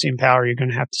processing power, you're going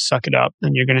to have to suck it up,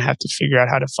 and you're going to have to figure out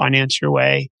how to finance your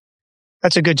way.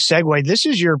 That's a good segue. This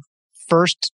is your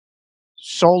first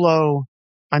solo.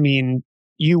 I mean,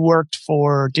 did you work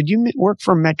for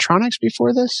Medtronic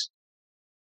before this?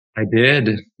 I did.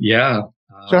 Yeah.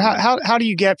 So how do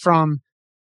you get from,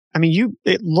 I mean,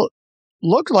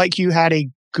 looked like you had a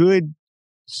good,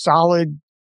 solid,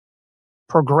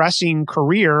 progressing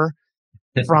career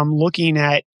from looking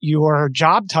at your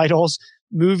job titles,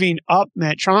 moving up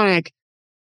Medtronic,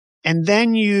 and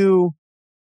then you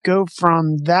go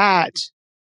from that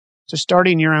to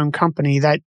starting your own company.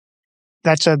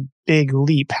 That's a big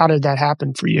leap. How did that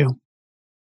happen for you?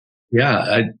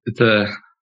 Yeah, it's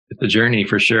a journey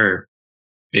for sure.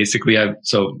 Basically,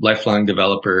 so lifelong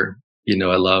developer. I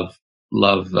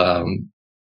love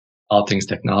all things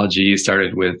technology.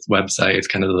 Started with websites,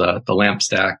 kind of the LAMP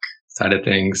stack side of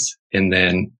things, and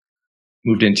then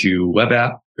moved into web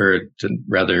app, or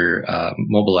rather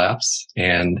mobile apps.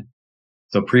 And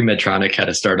so pre-Medtronic had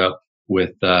a startup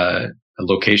with a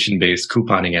location-based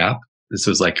couponing app. This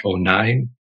was like 2009,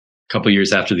 a couple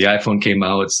years after the iPhone came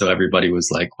out. So everybody was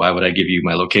like, why would I give you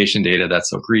my location data? That's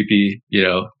so creepy,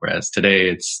 whereas today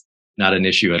it's not an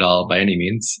issue at all by any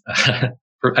means.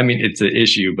 I mean, it's an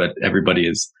issue, but everybody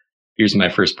is, here's my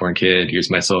firstborn kid,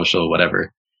 here's my social,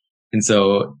 whatever. And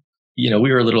so, we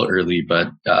were a little early, but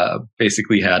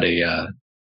basically had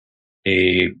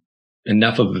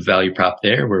enough of a value prop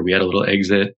there where we had a little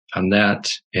exit on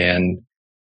that. And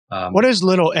what does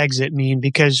little exit mean?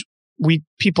 Because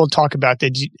people talk about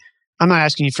that. I'm not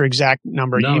asking you for exact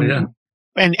number. No, yeah.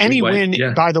 And any win,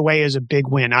 yeah, by the way, is a big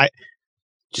win.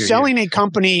 Selling a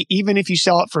company, even if you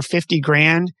sell it for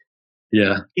 $50,000,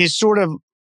 is sort of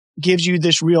gives you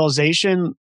this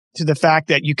realization to the fact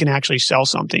that you can actually sell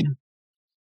something.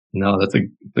 No, that's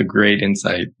a great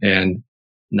insight. And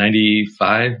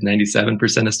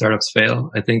 97% of startups fail,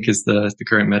 I think, is the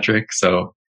current metric.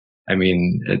 So, I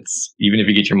mean, it's, even if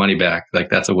you get your money back, like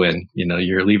that's a win.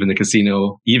 You're leaving the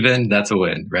casino, even that's a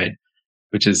win, right?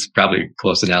 Which is probably a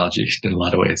close analogy in a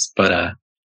lot of ways. But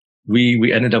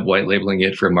we ended up white labeling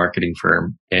it for a marketing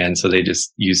firm, and so they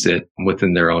just used it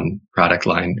within their own product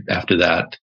line after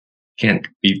that. Can't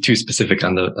be too specific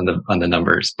on the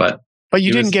numbers, but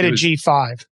you didn't get a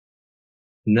G5.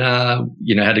 No,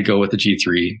 I had to go with the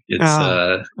G3. It's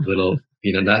a little,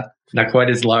 not quite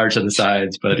as large on the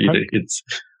sides, but it's,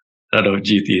 I don't know,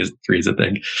 G3 is a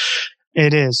thing.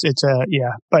 It is. It's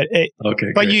but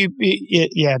okay. But great.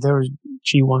 There was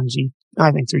G1,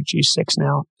 I think they're G6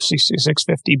 now,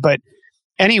 650. But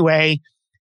anyway,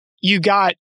 you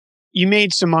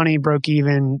made some money, broke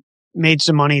even, made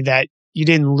some money that you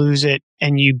didn't lose it,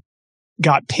 and you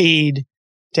got paid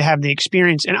to have the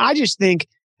experience. And I just think,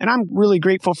 and I'm really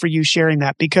grateful for you sharing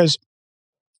that, because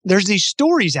there's these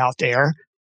stories out there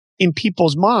in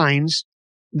people's minds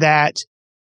that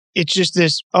it's just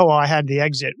this, I had the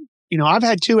exit. I've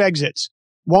had 2 exits.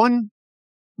 One,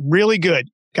 really good,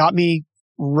 got me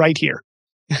right here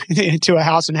to a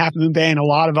house in Half Moon Bay and a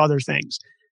lot of other things.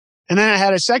 And then I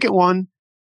had a second one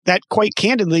that, quite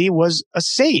candidly, was a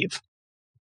save.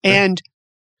 And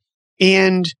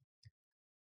I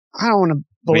don't want to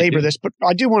belabor this, but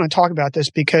I do want to talk about this,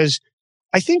 because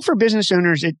I think for business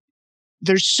owners,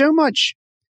 there's so much,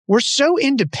 we're so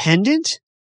independent,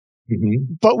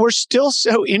 but we're still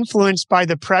so influenced by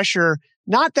the pressure.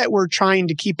 Not that we're trying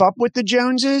to keep up with the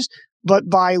Joneses, but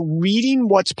by reading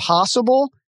what's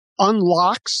possible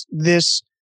unlocks this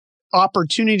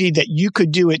opportunity that you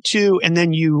could do it too. And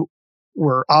then you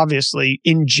were obviously,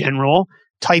 in general,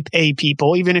 type A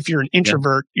people. Even if you're an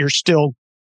introvert, you're still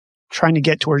trying to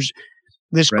get towards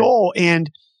this goal. And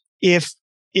if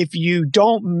you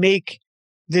don't make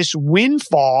this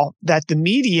windfall that the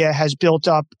media has built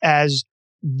up as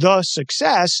the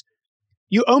success,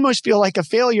 you almost feel like a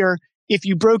failure if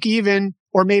you broke even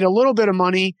or made a little bit of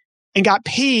money and got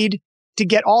paid to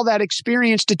get all that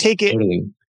experience to take it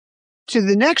to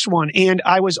the next one. And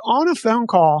I was on a phone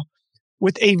call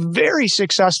with a very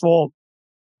successful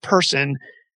person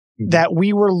that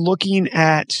we were looking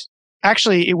at.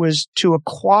 Actually, it was to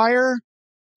acquire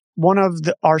one of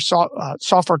our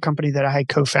software company that I had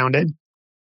co-founded.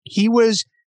 He was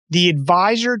the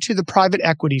advisor to the private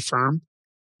equity firm.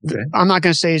 Okay. I'm not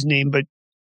going to say his name, but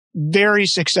very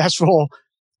successful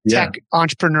tech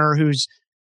entrepreneur who's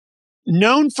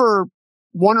known for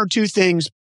one or two things.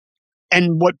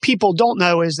 And what people don't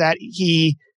know is that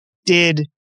he did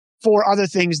 4 other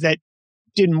things that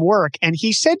didn't work. And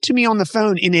he said to me on the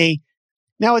phone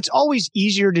now it's always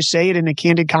easier to say it in a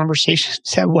candid conversation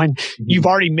when you've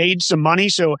already made some money.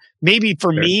 So maybe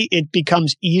for me, it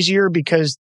becomes easier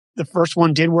because the first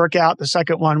one did work out. The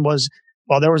second one was,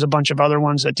 there was a bunch of other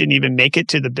ones that didn't even make it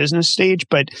to the business stage,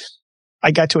 but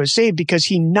I got to a save because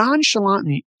he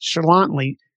nonchalantly,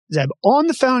 Zeb, on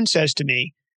the phone says to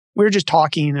me, we were just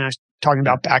talking and I was talking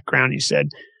about background. He said,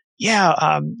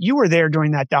 you were there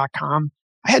during that .com.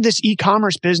 I had this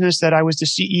e-commerce business that I was the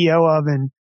CEO of, and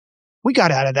we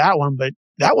got out of that one, but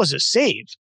that was a save.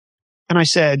 And I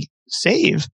said,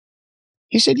 save?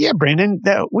 He said, yeah, Brandon,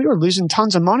 we were losing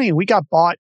tons of money. We got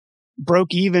bought,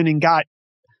 broke even, and got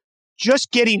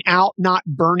just getting out, not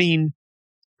burning.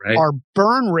 Right. Our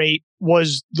burn rate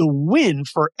was the win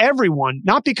for everyone,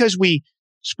 not because we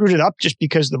screwed it up, just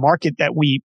because the market that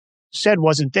we said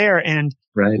wasn't there. And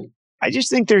I just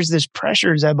think there's this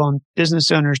pressure, Zeb, on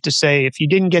business owners to say, if you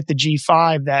didn't get the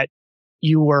G5, that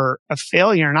you were a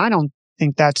failure. And I don't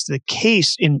think that's the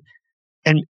case. And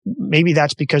maybe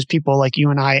that's because people like you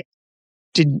and I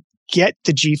didn't get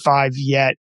the G5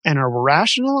 yet and are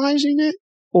rationalizing it?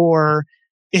 Or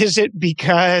is it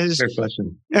because... Fair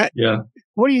question.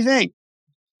 What do you think?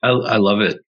 I love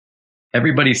it.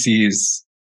 Everybody sees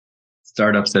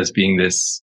startups as being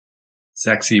this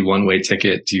sexy one-way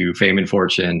ticket to fame and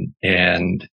fortune.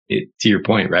 And to your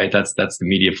point, right? That's the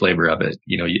media flavor of it.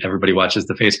 Everybody watches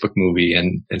the Facebook movie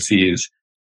and sees,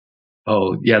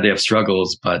 oh yeah, they have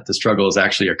struggles, but the struggles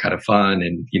actually are kind of fun.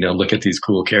 And, look at these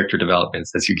cool character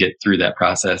developments as you get through that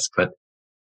process. But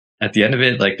at the end of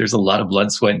it, there's a lot of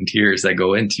blood, sweat, and tears that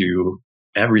go into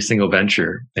every single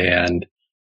venture. And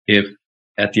if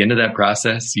at the end of that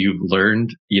process, you've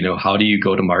learned, how do you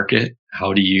go to market?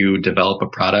 How do you develop a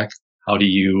product? How do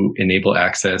you enable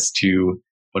access to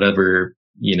whatever,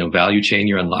 value chain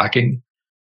you're unlocking?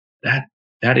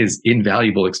 That is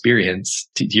invaluable experience,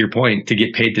 to your point, to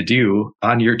get paid to do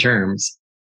on your terms.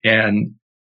 And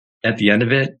at the end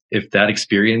of it, if that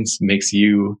experience makes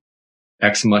you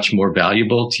X much more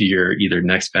valuable to your either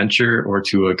next venture or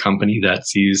to a company that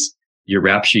sees your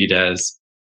rap sheet as,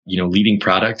 leading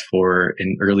product for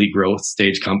an early growth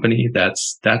stage company,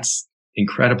 that's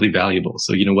incredibly valuable.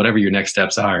 So, whatever your next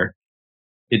steps are,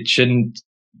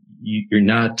 you're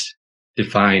not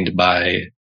defined by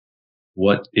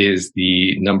what is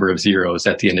the number of zeros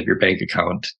at the end of your bank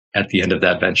account at the end of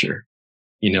that venture.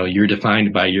 You're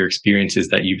defined by your experiences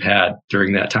that you've had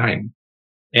during that time.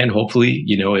 And hopefully,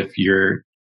 if you're,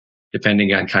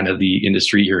 depending on kind of the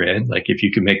industry you're in, if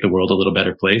you can make the world a little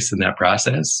better place in that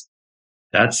process,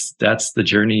 that's the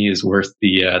journey is worth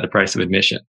the price of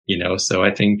admission, So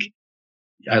I think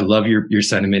I love your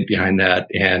sentiment behind that.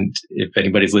 And if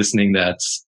anybody's listening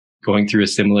that's going through a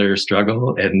similar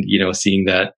struggle and, seeing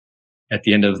that at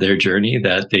the end of their journey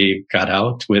that they got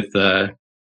out with a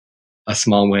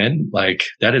small win,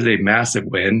 that is a massive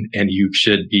win. And you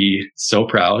should be so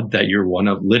proud that you're one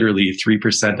of literally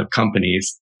 3% of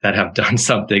companies that have done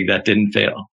something that didn't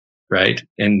fail, right?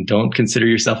 And don't consider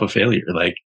yourself a failure.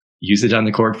 Use it on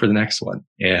the court for the next one.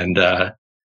 And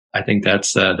I think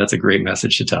that's a great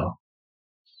message to tell.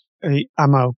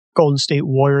 I'm a Golden State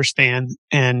Warriors fan,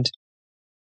 and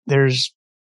there's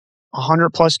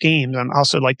 100 plus games. I'm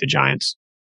also like the Giants,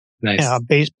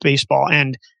 baseball,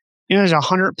 and there's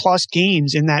 100 plus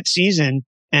games in that season,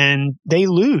 and they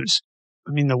lose.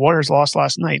 I mean, the Warriors lost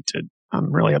last night.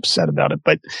 I'm really upset about it,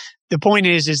 but the point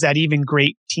is that even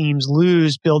great teams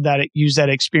lose, use that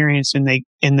experience, and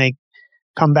they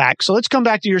come back. So let's come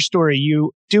back to your story.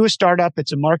 You do a startup.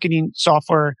 It's a marketing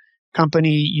software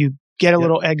company. You get a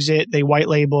little exit, they white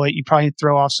label it, you probably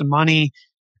throw off some money.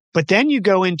 But then you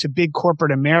go into big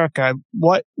corporate America.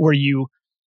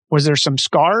 Was there some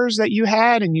scars that you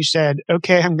had and you said,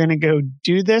 okay, I'm going to go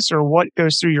do this, or what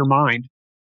goes through your mind?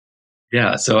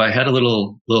 Yeah. So I had a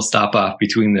little stop off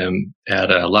between them at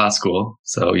law school.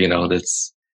 So,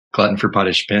 that's glutton for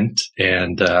punishment.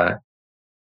 And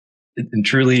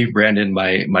truly, Brandon,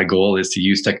 my goal is to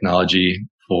use technology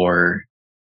for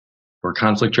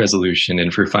conflict resolution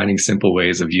and for finding simple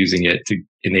ways of using it to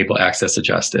enable access to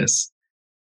justice.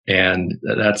 And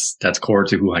that's core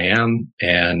to who I am.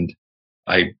 And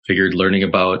I figured learning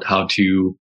about how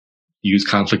to use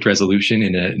conflict resolution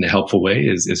in a helpful way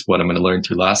is what I'm going to learn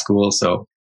through law school. So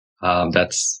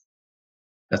that's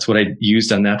what I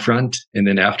used on that front. And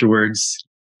then afterwards,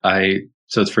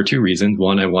 so it's for two reasons.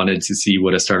 One, I wanted to see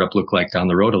what a startup looked like down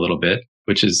the road a little bit,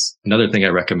 which is another thing I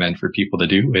recommend for people to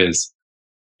do is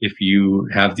if you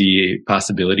have the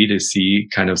possibility to see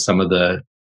kind of some of the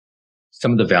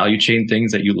value chain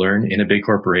things that you learn in a big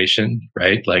corporation,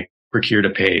 right? Like procure to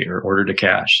pay or order to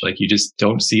cash. Like you just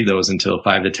don't see those until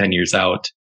 5 to 10 years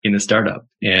out in the startup.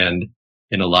 And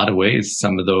in a lot of ways,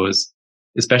 some of those,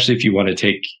 especially if you want to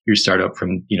take your startup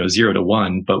from, 0 to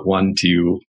 1, but 1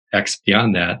 to X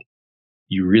beyond that,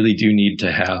 you really do need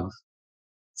to have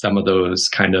some of those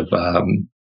kind of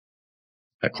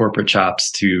corporate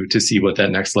chops to see what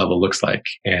that next level looks like.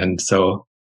 And so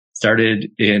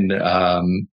started in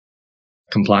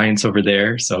compliance over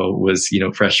there. So was,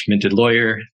 fresh minted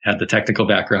lawyer, had the technical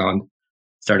background,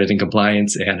 started in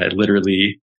compliance. And I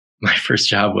literally, my first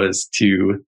job was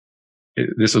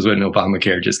this was when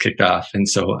Obamacare just kicked off. And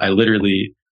so I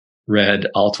literally read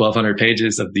all 1,200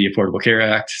 pages of the Affordable Care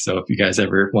Act. So if you guys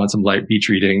ever want some light beach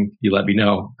reading, you let me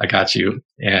know. I got you.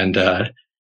 And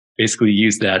basically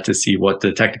used that to see what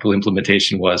the technical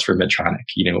implementation was for Medtronic.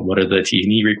 What are the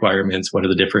T&E requirements? What are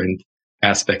the different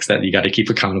aspects that you got to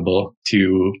keep accountable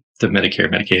to Medicare,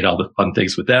 Medicaid, all the fun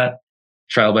things with that.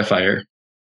 Trial by fire.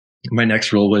 My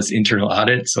next role was internal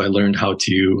audit. So I learned how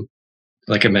to,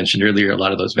 like I mentioned earlier, a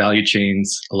lot of those value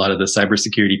chains, a lot of the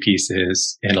cybersecurity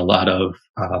pieces, and a lot of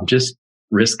just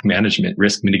risk management,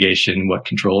 risk mitigation. What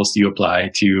controls do you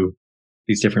apply to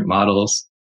these different models?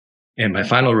 And my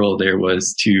final role there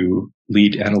was to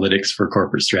lead analytics for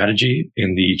corporate strategy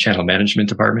in the channel management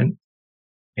department.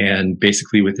 And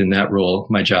basically within that role,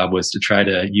 my job was to try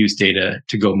to use data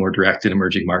to go more direct in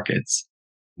emerging markets.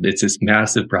 It's this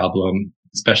massive problem,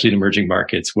 especially in emerging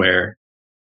markets, where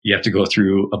you have to go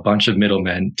through a bunch of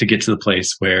middlemen to get to the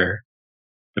place where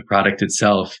the product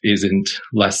itself isn't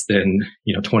less than,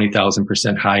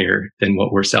 20,000% higher than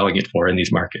what we're selling it for in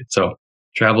these markets. So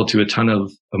traveled to a ton of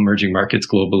emerging markets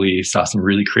globally, saw some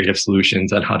really creative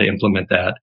solutions on how to implement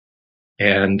that.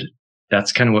 And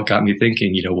that's kind of what got me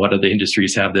thinking, what other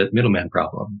industries have that middleman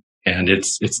problem? And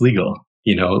it's legal.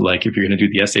 Like if you're going to do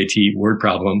the SAT word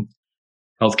problem,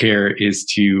 healthcare is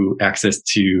to access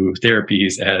to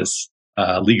therapies as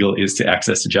legal is to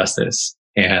access to justice.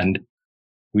 And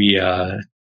we,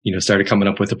 started coming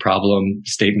up with a problem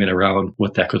statement around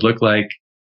what that could look like,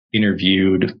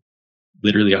 interviewed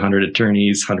literally 100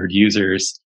 attorneys, 100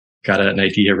 users, got an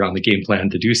idea around the game plan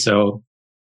to do so,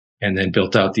 and then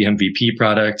built out the MVP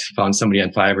product, found somebody on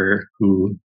Fiverr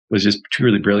who was just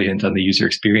truly brilliant on the user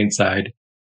experience side,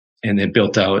 and then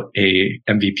built out a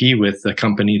MVP with a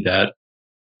company that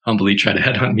humbly tried to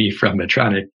headhunt me from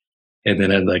Medtronic. And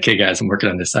then I'm like, hey guys, I'm working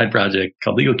on this side project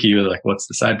called LegalQ. They're like, what's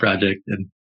the side project? And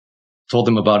told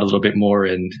them about it a little bit more.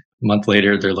 And a month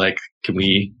later, they're like, can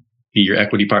we be your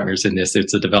equity partners in this?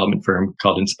 It's a development firm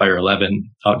called Inspire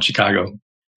 11 out in Chicago.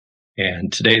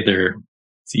 And today their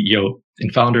CEO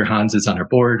and founder, Hans, is on our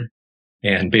board.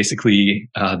 And basically,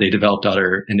 they developed out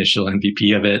our initial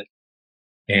MVP of it.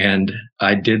 And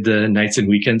I did the nights and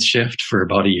weekends shift for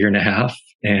about 1.5 years.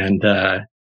 And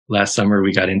last summer,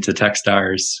 we got into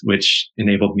Techstars, which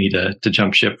enabled me to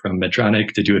jump ship from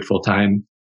Medtronic to do it full time.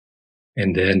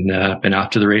 And then been off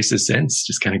to the races since,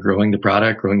 just kind of growing the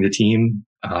product, growing the team.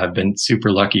 I've been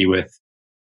super lucky with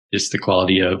just the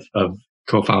quality of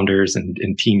co-founders and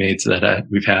teammates that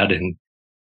we've had.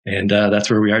 And that's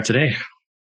where we are today.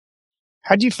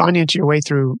 How did you finance your way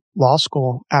through law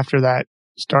school after that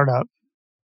startup?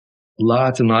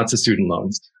 Lots and lots of student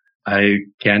loans. I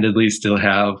candidly still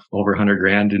have over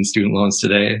 $100,000 in student loans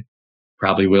today.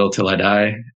 Probably will till I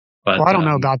die. But well, I don't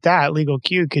know about that.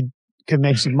 LegalQ could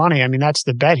make some money. I mean, that's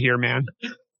the bet here, man.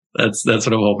 That's what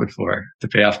I'm hoping for, to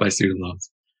pay off my student loans.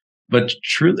 But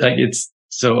truly, it's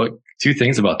so two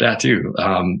things about that too.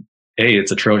 A,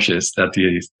 it's atrocious that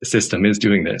the system is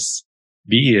doing this.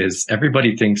 B is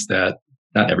everybody thinks that,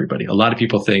 not everybody, a lot of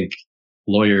people think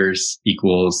lawyers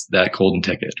equals that golden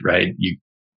ticket, right? You,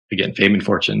 again, fame and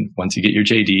fortune. Once you get your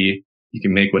JD, you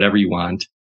can make whatever you want.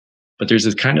 But there's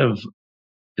it's kind of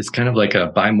like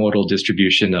a bimodal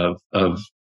distribution of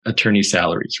attorney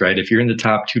salaries, right? If you're in the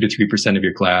top 2 to 3% of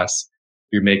your class,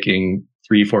 you're making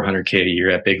 $300,000-$400,000 a year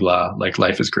at big law. Like,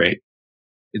 life is great.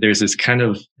 There's this kind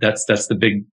of, that's the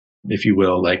big, if you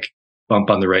will, like, bump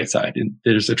on the right side. And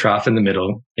there's a trough in the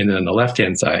middle. And then on the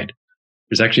left-hand side,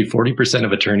 there's actually 40%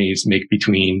 of attorneys make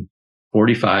between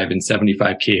 $45,000 and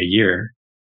 $75,000 a year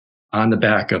on the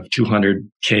back of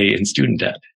 $200,000 in student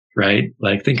debt, right?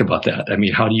 Like, think about that. I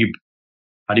mean, how do you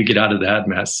get out of that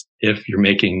mess if you're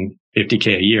making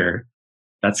 $50,000 a year?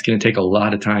 That's going to take a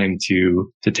lot of time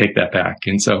to take that back.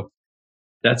 And so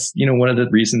that's, one of the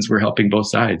reasons we're helping both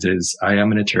sides is I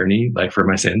am an attorney, like, for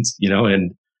my sins,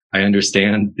 and I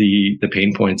understand the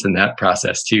pain points in that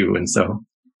process too. And so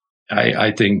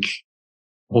I think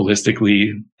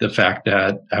holistically, the fact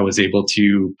that I was able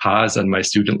to pause on my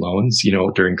student loans,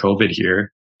 during COVID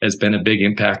here has been a big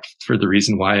impact for the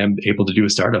reason why I'm able to do a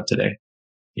startup today.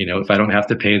 If I don't have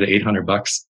to pay the $800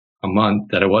 a month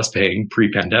that I was paying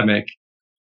pre-pandemic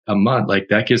a month, like,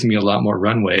 that gives me a lot more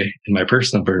runway in my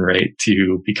personal burn rate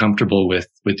to be comfortable with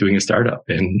doing a startup.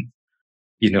 And,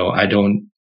 I don't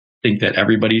think that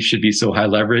everybody should be so high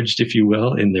leveraged, if you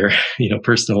will, in their,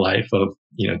 personal life of,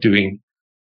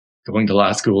 going to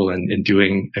law school and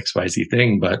doing XYZ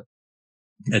thing. But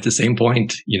at the same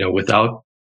point, without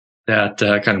that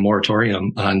kind of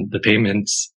moratorium on the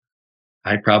payments,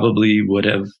 I probably would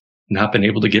have not been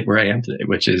able to get where I am today,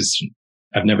 which is,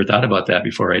 I've never thought about that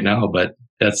before right now, but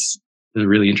that's the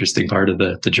really interesting part of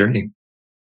the journey.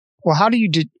 Well,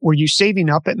 were you saving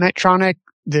up at Medtronic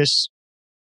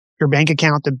your bank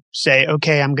account to say,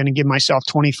 okay, I'm going to give myself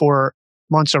 24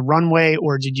 months of runway,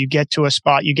 or did you get to a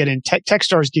spot you get in?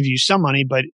 Techstars give you some money,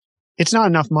 but it's not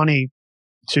enough money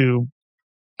to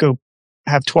go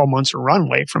have 12 months of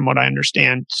runway, from what I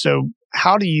understand. So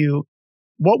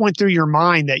what went through your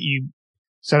mind that you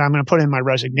said, I'm going to put in my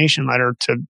resignation letter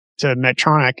to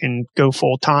Medtronic and go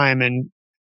full time? And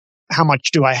how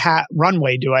much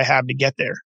runway do I have to get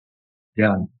there?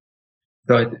 Yeah.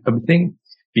 So I think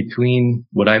between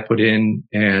what I put in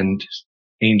and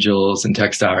angels and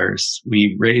Techstars,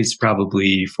 we raised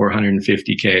probably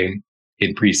 $450,000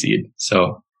 in pre-seed.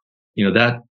 So,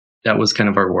 that was kind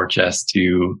of our war chest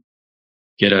to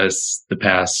get us the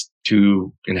past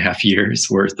 2.5 years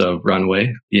worth of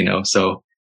runway, so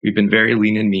we've been very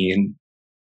lean and mean.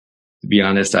 To be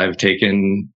honest, I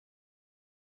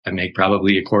make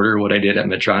probably a quarter what I did at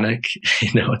Medtronic,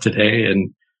 today.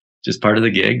 And just part of the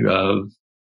gig of,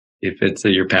 if it's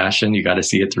your passion, you got to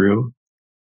see it through.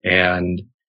 And,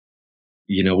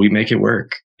 we make it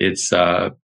work. It's, I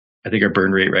think our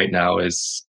burn rate right now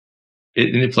is,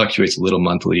 it fluctuates a little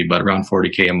monthly, but around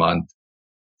 $40,000 a month.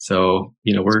 So,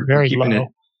 we're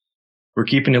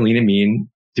keeping it lean and mean.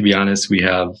 To be honest, we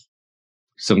have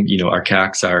some, our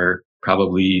CACs are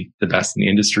probably the best in the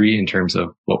industry in terms of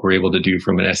what we're able to do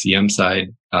from an SEM side.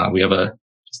 We have a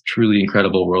just truly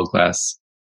incredible world-class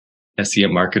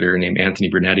SEM marketer named Anthony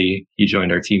Brunetti. He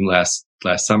joined our team last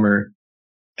summer.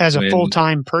 As a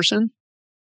full-time person?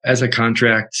 As a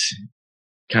contract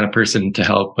kind of person to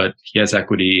help, but he has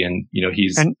equity and,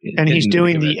 he's... And he's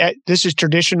doing this is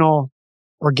traditional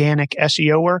organic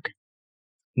SEO work?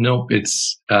 No,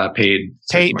 it's paid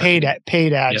ads.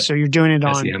 Yep. So you're doing it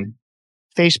on SEM.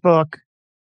 Facebook,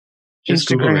 just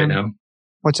Instagram. Google right now.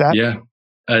 What's that? Yeah.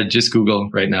 Just Google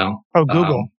right now. Oh,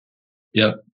 Google.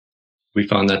 Yep. We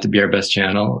found that to be our best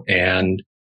channel. And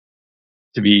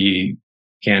to be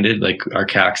candid, like, our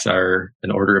CACs are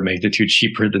an order of magnitude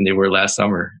cheaper than they were last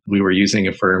summer. We were using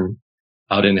a firm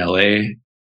out in LA.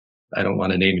 I don't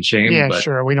want to name and shame. Yeah, but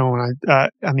sure. We don't want to,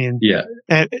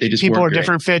 people are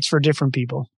different fits for different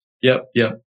people. Yep.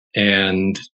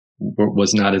 And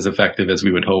was not as effective as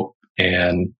we would hope.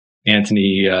 And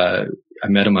Anthony, I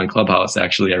met him on Clubhouse,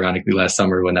 actually, ironically, last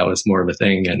summer when that was more of a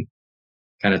thing, and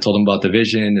kind of told him about the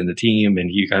vision and the team, and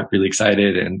he got really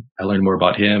excited, and I learned more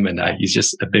about him, and he's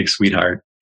just a big sweetheart.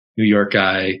 New York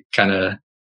guy, kind of,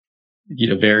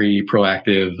 very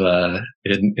proactive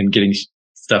in getting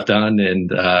stuff done. And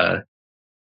I'm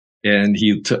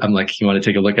like, you want to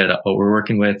take a look at what we're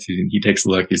working with? And he takes a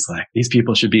look. He's like, these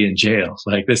people should be in jail.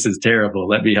 Like, this is terrible.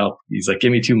 Let me help. He's like,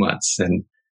 give me 2 months. And,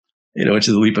 which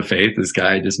is a leap of faith. This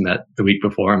guy I just met the week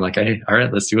before. I'm like, hey, all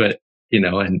right, let's do it.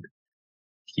 And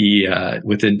he,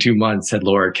 within 2 months, had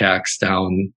lowered CACs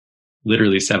down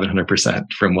literally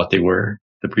 700% from what they were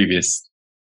the previous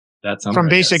that summer. From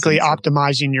basically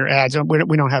optimizing your ads.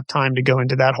 We don't have time to go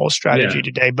into that whole strategy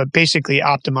today, but basically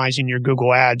optimizing your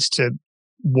Google ads to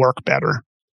work better.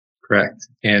 Correct.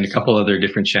 And a couple other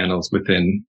different channels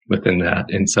within that.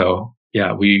 And so,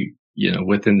 yeah, we,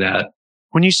 within that.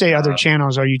 When you say other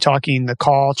channels, are you talking the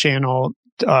call channel,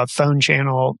 phone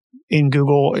channel in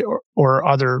Google or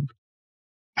other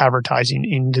advertising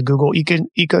in the Google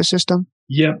ecosystem?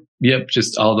 Yep.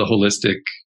 Just all the holistic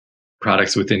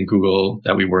products within Google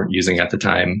that we weren't using at the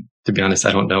time. To be honest,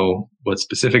 I don't know what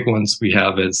specific ones we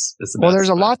have as the Well, there's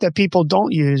a lot that people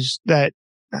don't use that,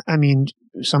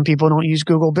 some people don't use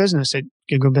Google Business.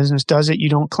 Google Business does it. You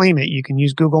don't claim it. You can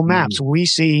use Google Maps. We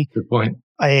see Good point.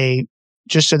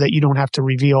 Just so that you don't have to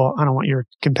reveal, I don't want your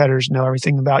competitors to know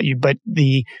everything about you, but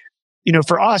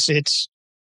for us,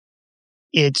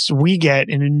 we get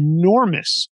an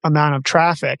enormous amount of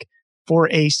traffic for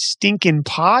a stinking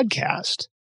podcast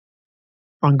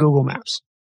on Google Maps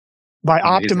by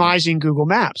optimizing Google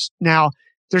Maps. Now,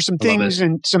 there's some things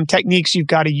and some techniques you've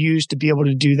got to use to be able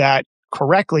to do that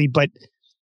correctly, but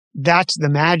that's the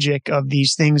magic of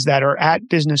these things that are at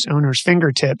business owners'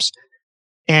 fingertips.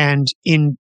 And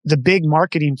in the big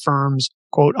marketing firms,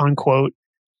 quote unquote,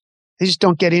 they just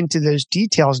don't get into those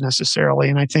details necessarily.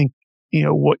 And I think,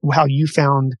 how you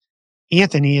found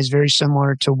Anthony is very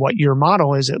similar to what your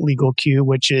model is at LegalQ,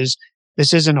 which is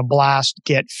this isn't a blast,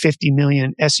 get 50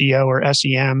 million SEO or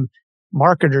SEM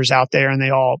marketers out there and they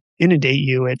all inundate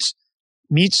you. It's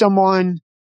meet someone,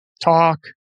 talk,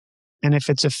 and if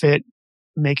it's a fit,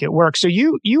 make it work. So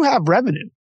you have revenue.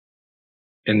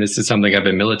 And this is something I've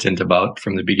been militant about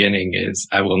from the beginning is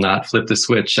I will not flip the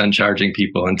switch on charging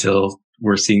people until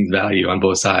we're seeing value on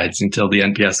both sides, until the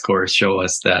NPS scores show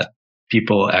us that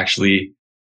people actually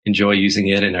enjoy using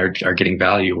it and are getting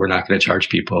value. We're not going to charge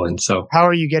people. And so how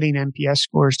are you getting NPS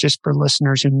scores just for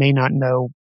listeners who may not know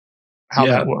how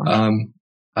that works?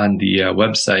 On the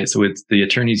website. So the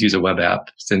attorneys use a web app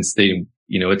since they,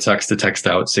 it sucks to text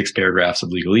out 6 paragraphs of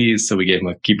legalese. So we gave them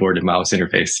a keyboard and mouse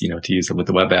interface, to use it with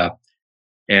the web app.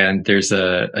 And there's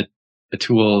a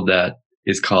tool that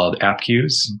is called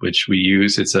AppQues, which we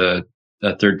use. It's a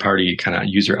third-party kind of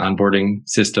user onboarding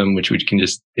system, which we can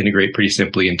just integrate pretty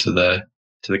simply into the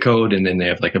code. And then they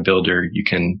have like a builder. You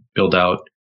can build out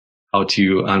how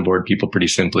to onboard people pretty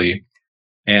simply.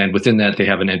 And within that, they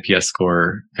have an NPS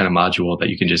score kind of module that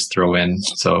you can just throw in.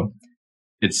 So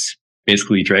it's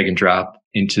basically drag and drop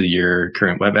into your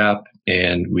current web app.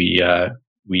 And we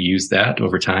use that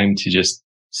over time to just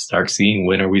start seeing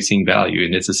when are we seeing value.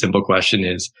 And it's a simple question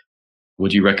is,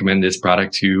 would you recommend this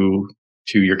product to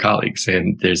your colleagues?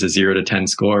 And there's a 0 to 10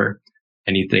 score.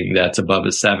 Anything that's above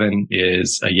a 7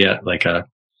 is a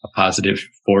positive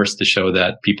force to show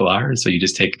that people are. So you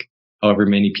just take however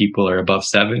many people are above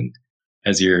 7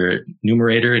 as your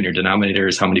numerator, and your denominator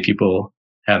is how many people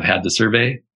have had the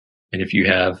survey. And if you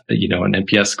have, an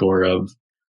NPS score of,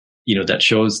 that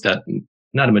shows that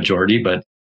not a majority, but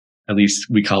at least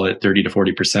we call it 30 to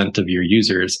 40% of your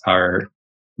users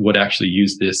would actually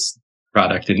use this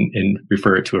product and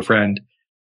refer it to a friend,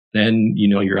 then,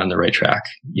 you're on the right track.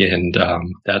 And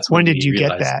that's when did you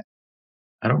get that?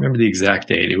 I don't remember the exact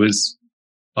date. It was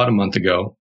about a month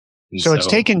ago. So it's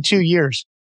taken 2 years.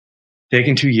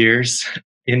 Taken 2 years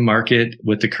in market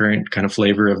with the current kind of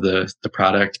flavor of the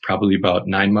product, probably about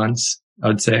 9 months, I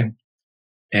would say.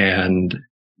 And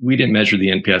we didn't measure the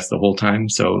NPS the whole time.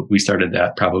 So we started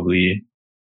that probably,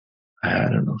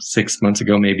 6 months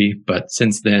ago, maybe. But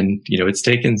since then, it's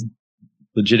taken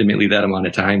legitimately that amount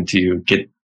of time to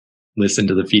listen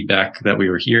to the feedback that we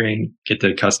were hearing, get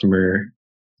the customer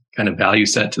kind of value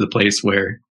set to the place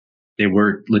where they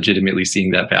were legitimately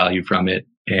seeing that value from it.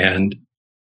 And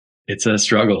it's a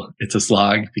struggle. It's a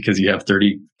slog because you have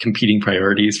 30 competing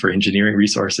priorities for engineering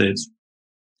resources.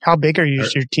 How big are your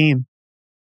team?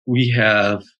 We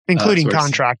have... Including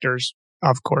contractors,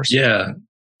 of course. Yeah.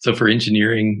 So for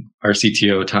engineering, our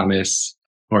CTO, Thomas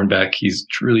Hornbeck, he's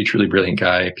truly, truly brilliant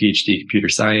guy, PhD computer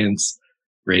science,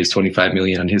 raised $25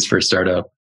 million on his first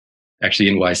startup, actually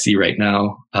in YC right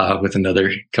now, with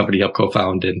another company helped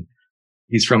co-found. And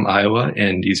he's from Iowa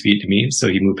and he's Vietnamese. So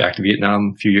he moved back to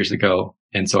Vietnam a few years ago.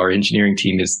 And so our engineering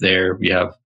team is there. We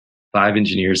have 5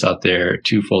 engineers out there,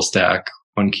 2 full stack,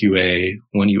 1 QA,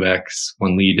 1 UX,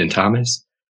 1 lead, and Thomas.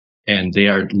 And they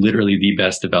are literally the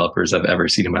best developers I've ever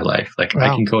seen in my life. Wow.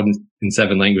 I can code in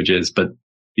 7 languages, but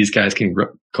these guys can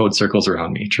code circles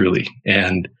around me, truly.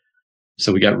 And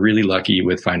so we got really lucky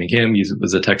with finding him. He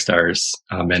was a Techstars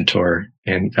mentor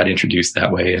and got introduced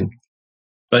that way.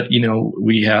 But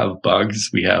we have bugs,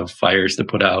 we have fires to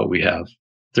put out, we have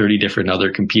 30 different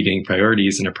other competing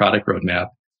priorities in a product roadmap.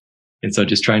 And so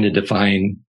just trying to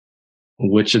define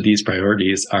which of these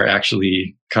priorities are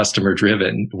actually customer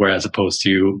driven, whereas opposed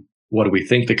to what do we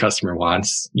think the customer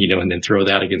wants, and then throw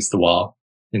that against the wall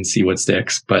and see what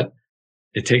sticks. But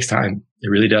it takes time. It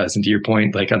really does. And to your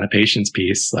point, like on the patience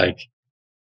piece, like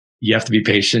you have to be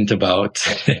patient about,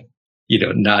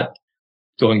 not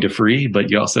going to free, but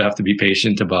you also have to be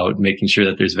patient about making sure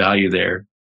that there's value there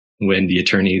when the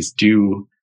attorneys do,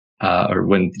 or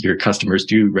when your customers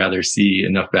do rather see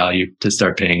enough value to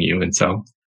start paying you. And so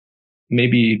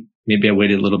maybe I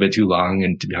waited a little bit too long.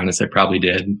 And to be honest, I probably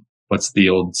did. What's the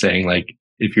old saying? Like,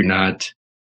 if you're not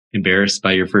embarrassed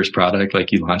by your first product,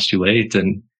 like you launched too late.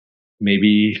 And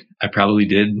maybe I probably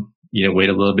did, wait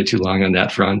a little bit too long on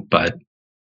that front, but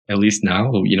at least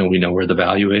now, we know where the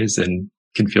value is and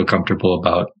can feel comfortable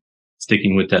about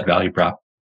sticking with that value prop.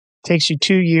 Takes you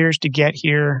 2 years to get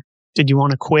here. Did you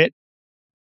want to quit?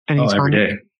 Every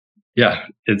day. Yeah,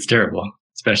 it's terrible,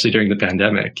 especially during the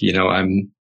pandemic.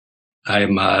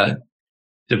 I'm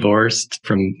divorced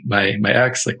from my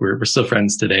ex. Like we're still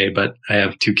friends today, but I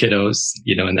have 2 kiddos,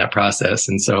 in that process.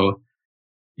 And so,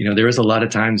 there was a lot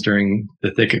of times during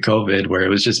the thick of COVID where it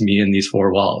was just me and these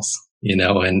 4 walls,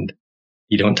 and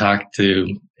you don't talk to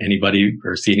anybody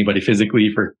or see anybody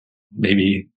physically for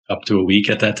maybe up to a week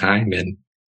at that time. And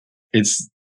it's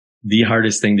the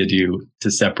hardest thing to do, to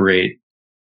separate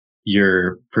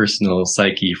your personal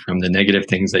psyche from the negative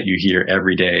things that you hear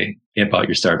every day about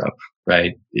your startup,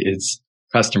 right? It's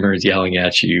customers yelling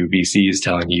at you, VCs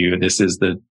telling you this is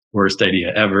the worst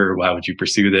idea ever. Why would you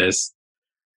pursue this?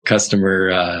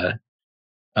 Customer,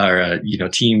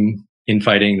 team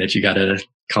infighting that you got to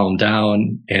calm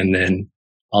down. And then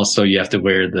also you have to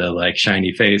wear the like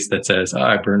shiny face that says,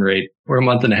 our burn rate, we're a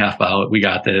month and a half out. We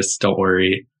got this. Don't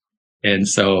worry. And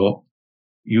so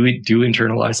you do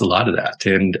internalize a lot of that.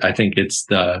 And I think it's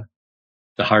the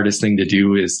hardest thing to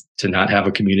do is to not have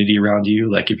a community around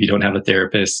you. Like if you don't have a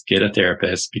therapist, get a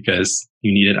therapist, because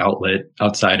you need an outlet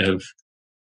outside of,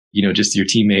 just your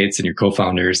teammates and your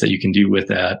co-founders that you can do with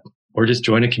that, or just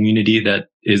join a community that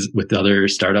is with other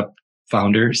startup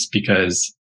founders,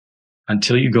 because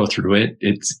until you go through it,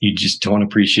 you just don't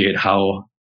appreciate how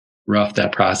rough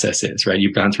that process is, right?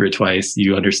 You've gone through it twice.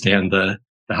 You understand the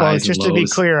highs and lows. Well, just to be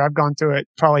clear, I've gone through it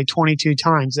probably 22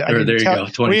 times. There you go.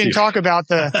 22. We didn't talk about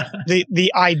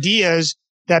the ideas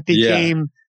that didn't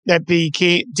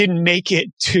make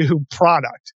it to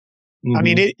product. Mm-hmm. I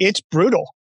mean, it's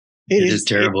brutal. It is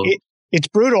terrible. It's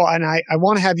brutal. And I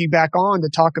want to have you back on to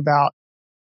talk about,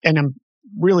 and I'm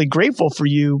really grateful for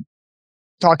you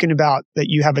talking about that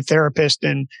you have a therapist,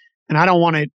 and I don't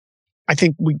want to, I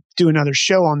think we do another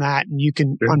show on that and you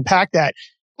can unpack that.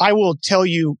 I will tell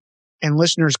you and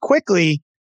listeners quickly,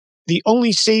 I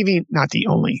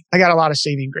got a lot of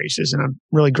saving graces, and I'm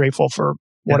really grateful for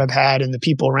what I've had and the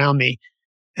people around me,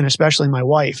 and especially my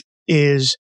wife,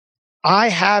 is I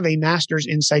have a master's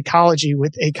in psychology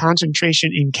with a concentration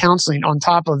in counseling on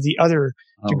top of the other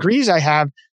degrees I have,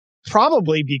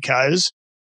 probably because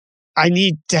I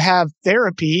need to have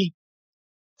therapy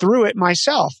through it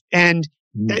myself. And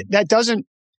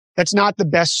that's not the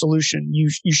best solution.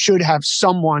 You should have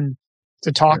someone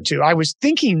to talk to. I was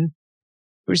thinking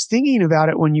about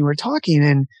it when you were talking.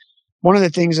 And one of the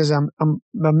things is I'm a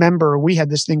member, we had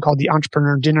this thing called the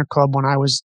Entrepreneur Dinner Club when I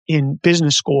was in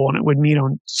business school, and it would meet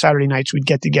on Saturday nights. We'd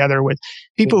get together with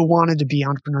people who wanted to be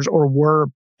entrepreneurs or were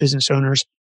business owners.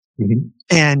 Mm-hmm.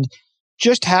 And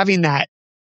just having that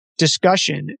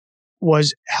discussion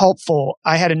was helpful.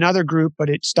 I had another group, but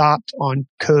it stopped on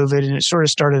COVID, and it sort of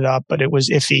started up, but it was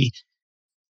iffy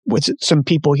with some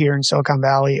people here in Silicon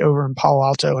Valley, over in Palo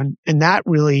Alto. And that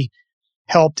really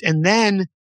helped. And then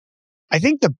I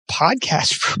think the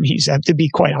podcast for me, I have to be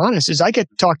quite honest, is I get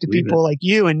to talk to people like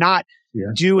you and not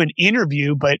do an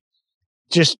interview, but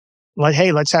just like,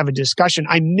 hey, let's have a discussion.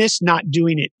 I miss not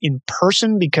doing it in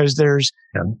person because there's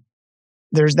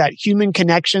that human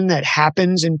connection that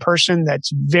happens in person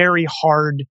that's very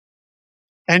hard.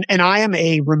 And I am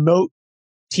a remote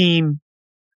team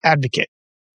advocate.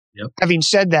 Yep. Having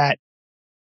said that,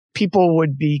 people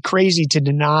would be crazy to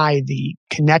deny the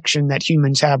connection that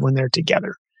humans have when they're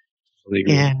together.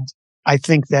 Legally. And I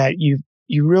think that you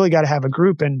really got to have a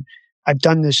group. And I've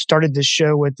started this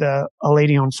show with a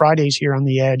lady on Fridays here on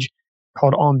the Edge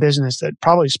called On Business that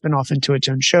probably spin off into its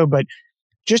own show. But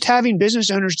just having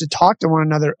business owners to talk to one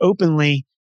another openly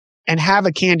and have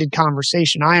a candid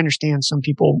conversation. I understand some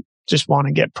people just want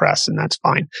to get press, and that's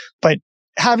fine. But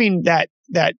having that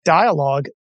dialogue,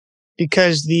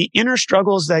 because the inner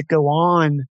struggles that go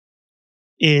on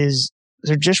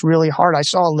they're just really hard. I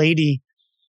saw a lady,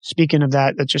 speaking of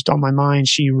that's just on my mind.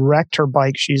 She wrecked her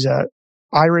bike. She's a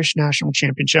Irish national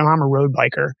champion. I'm a road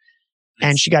biker,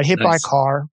 and she got hit by a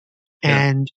car,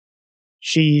 and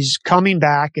she's coming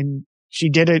back, and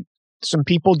some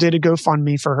people did a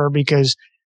GoFundMe for her because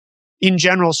in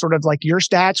general, sort of like your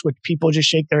stats, which people just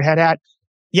shake their head at.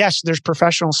 Yes, there's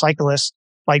professional cyclists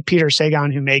like Peter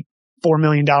Sagan who make $4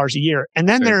 million a year. And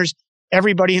then there's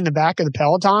everybody in the back of the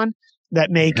peloton that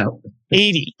make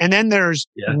 80. And then there's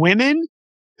women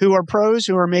who are pros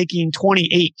who are making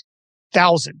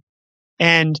 28,000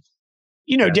 and,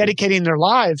 dedicating their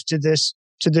lives to this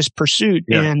pursuit.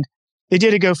 Yeah. And they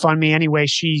did a GoFundMe anyway.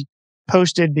 She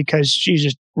posted because she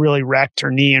just really wrecked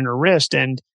her knee and her wrist.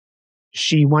 And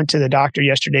she went to the doctor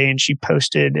yesterday and she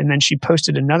posted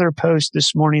another post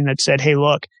this morning that said, hey,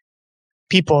 look,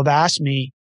 people have asked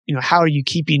me, how are you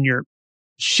keeping your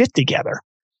shit together?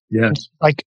 Yeah.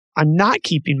 Like, I'm not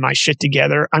keeping my shit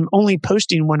together. I'm only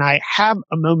posting when I have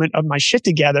a moment of my shit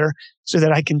together so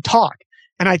that I can talk.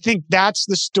 And I think that's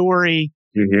the story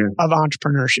of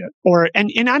entrepreneurship.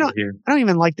 And I don't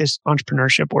even like this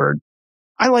entrepreneurship word.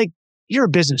 I like, you're a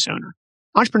business owner.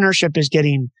 Entrepreneurship is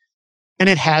getting, and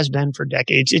it has been for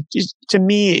decades. To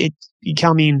me, it's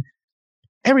becoming,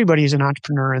 everybody is an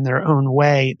entrepreneur in their own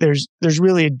way. There's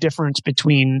really a difference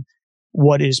between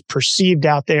what is perceived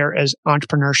out there as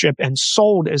entrepreneurship and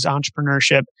sold as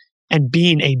entrepreneurship and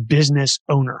being a business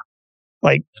owner.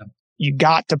 Like, you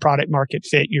got the product market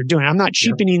fit you're doing. I'm not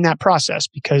cheapening that process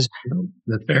because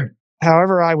that's fair.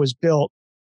 However I was built,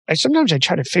 sometimes I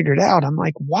try to figure it out. I'm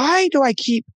like, why do I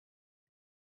keep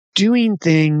doing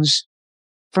things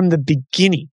from the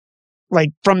beginning?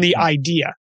 Like, from the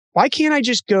idea. Why can't I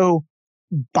just go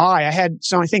buy? I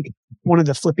think one of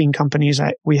the flipping companies,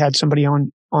 we had somebody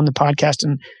on the podcast,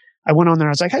 and I went on there. I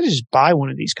was like, I just buy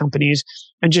one of these companies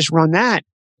and just run that.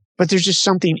 But there's just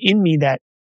something in me that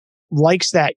likes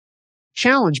that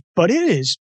challenge, but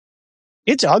it's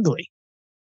ugly.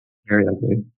 Very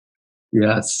ugly.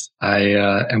 Yes. I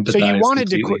empathize.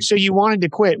 So you wanted to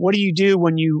quit. What do you do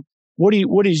when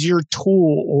what is your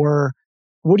tool, or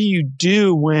what do you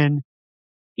do when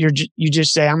you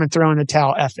just say, I'm going to throw in the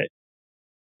towel, F it?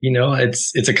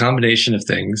 It's a combination of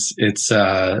things. It's,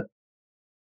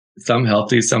 some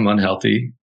healthy, some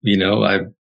unhealthy. I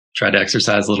try to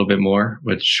exercise a little bit more,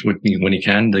 which would mean when you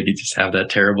can, like, you just have that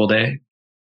terrible day.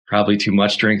 Probably too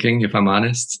much drinking, if I'm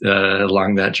honest,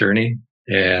 along that journey.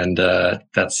 And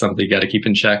that's something you got to keep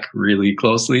in check really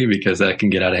closely because that can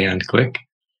get out of hand quick.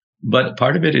 But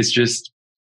part of it is just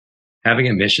having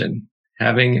a mission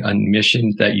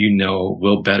that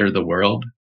will better the world.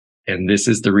 And this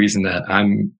is the reason that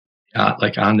I'm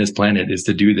on this planet, is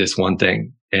to do this one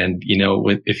thing. And,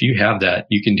 if you have that,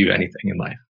 you can do anything in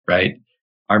life, right?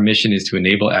 Our mission is to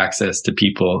enable access to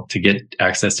people to get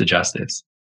access to justice.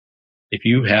 If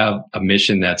you have a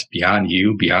mission that's beyond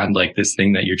you, beyond like this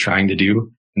thing that you're trying to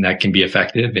do, and that can be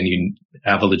effective, and you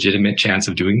have a legitimate chance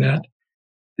of doing that,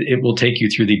 it will take you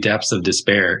through the depths of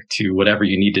despair to whatever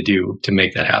you need to do to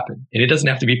make that happen. And it doesn't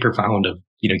have to be profound of,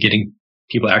 getting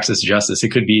people access to justice. It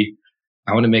could be,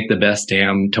 I want to make the best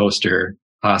damn toaster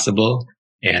possible,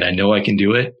 and I know I can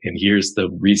do it, and here's the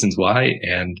reasons why.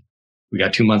 And we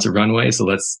got 2 months of runway, so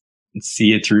let's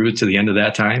see it through to the end of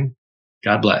that time.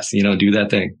 God bless, do that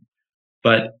thing.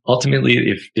 But ultimately,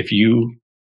 if you,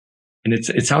 and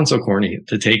it sounds so corny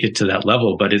to take it to that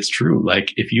level, but it's true.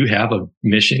 Like, if you have a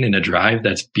mission and a drive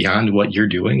that's beyond what you're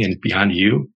doing and beyond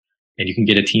you, and you can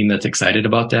get a team that's excited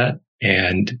about that,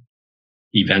 and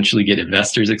eventually get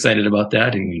investors excited about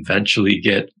that, and eventually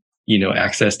get,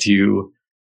 access to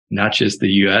not just the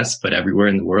US, but everywhere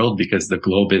in the world, because the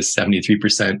globe is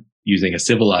 73% using a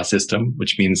civil law system,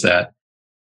 which means that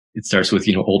it starts with,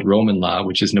 old Roman law,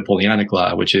 which is Napoleonic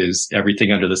law, which is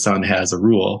everything under the sun has a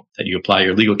rule that you apply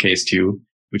your legal case to,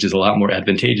 which is a lot more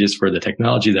advantageous for the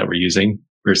technology that we're using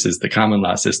versus the common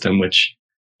law system, which,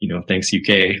 thanks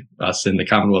UK, us in the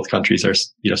Commonwealth countries are,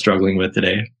 struggling with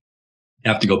today.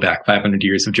 You have to go back 500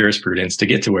 years of jurisprudence to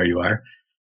get to where you are.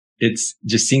 It's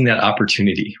just seeing that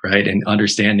opportunity, right? And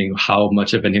understanding how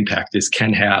much of an impact this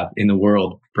can have in the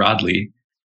world broadly,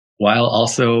 while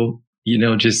also,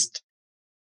 just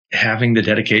having the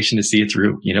dedication to see it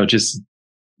through, just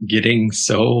getting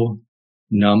so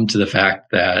numb to the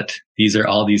fact that these are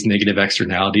all these negative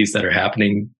externalities that are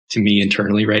happening to me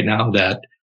internally right now that,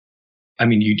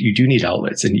 you do need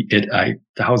outlets. And I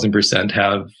 1000%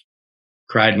 have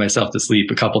cried myself to sleep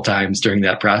a couple times during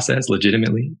that process,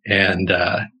 legitimately. And,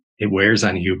 it wears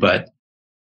on you, but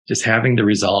just having the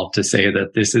resolve to say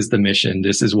that this is the mission,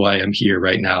 this is why I'm here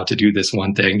right now, to do this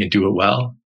one thing and do it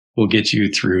well, will get you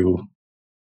through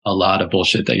a lot of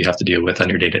bullshit that you have to deal with on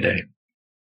your day to day.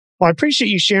 Well, I appreciate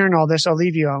you sharing all this. I'll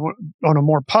leave you on a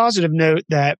more positive note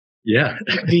that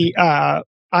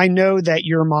I know that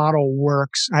your model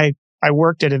works. I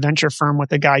worked at a venture firm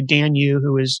with a guy, Dan Yu,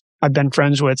 I've been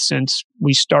friends with since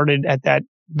we started at that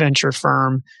venture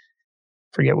firm.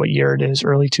 forget what year it is,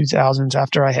 early 2000s,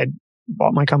 after I had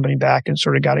bought my company back and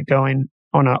sort of got it going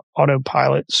on an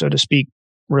autopilot, so to speak,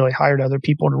 really hired other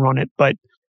people to run it. But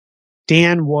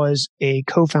Dan was a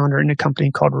co-founder in a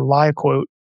company called ReliaQuote,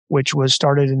 which was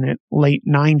started in the late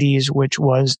 90s, which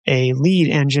was a lead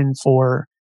engine for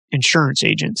insurance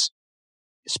agents,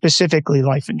 specifically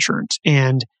life insurance.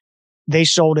 And they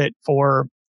sold it for,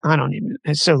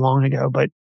 it's so long ago, but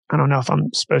I don't know if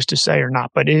I'm supposed to say or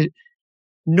not, but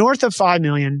north of $5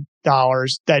 million.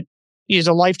 That is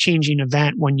a life-changing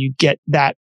event when you get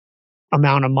that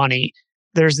amount of money.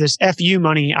 There's this FU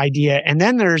money idea. And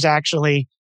then there's actually,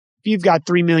 if you've got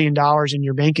 $3 million in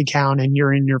your bank account and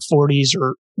you're in your 40s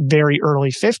or very early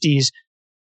 50s,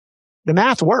 the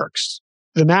math works.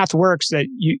 The math works that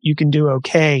you can do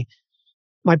okay.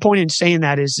 My point in saying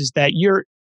that is that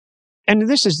and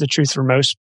this is the truth for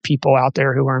most people out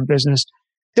there who are in business,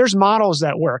 there's models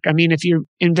that work. I mean, if you're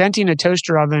inventing a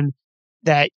toaster oven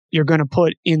that you're going to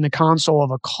put in the console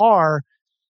of a car,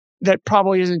 that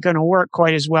probably isn't going to work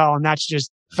quite as well. And that's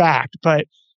just fact. But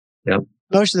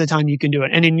most of the time you can do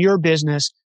it. And in your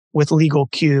business with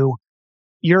LegalQ,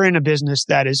 you're in a business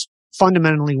that is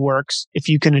fundamentally works. If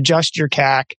you can adjust your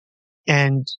CAC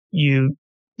and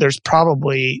there's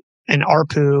probably an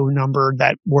ARPU number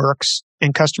that works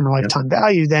and customer lifetime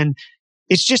value, then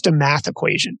it's just a math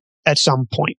equation at some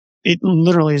point. It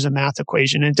literally is a math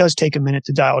equation. And it does take a minute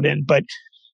to dial it in. But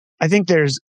I think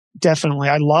there's definitely,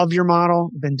 I love your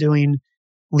model. I've been doing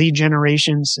lead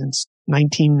generation since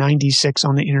 1996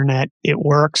 on the internet. It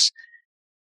works.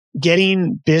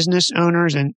 Getting business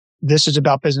owners, and this is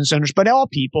about business owners, but all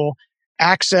people,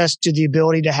 access to the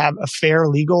ability to have a fair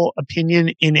legal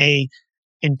opinion in a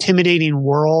intimidating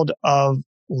world of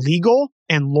legal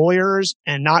and lawyers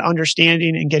and not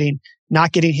understanding and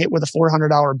not getting hit with a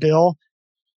 $400 bill.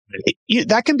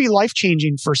 That can be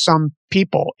life-changing for some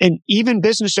people. And even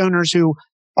business owners who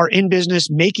are in business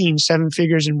making 7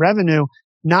 figures in revenue,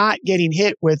 not getting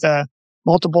hit with a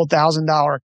multiple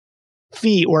 $1,000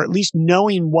 fee, or at least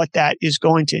knowing what that is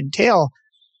going to entail,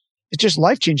 it's just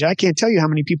life-changing. I can't tell you how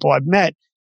many people I've met,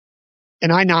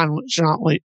 and I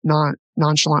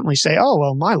nonchalantly say, "Oh,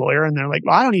 well, my lawyer," and they're like,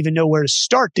 "Well, I don't even know where to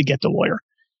start to get the lawyer."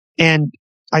 And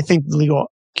I think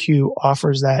LegalQ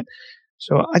offers that.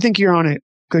 So I think you're on a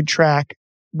good track.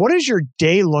 What does your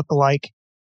day look like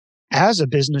as a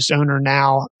business owner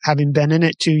now, having been in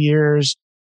it 2 years,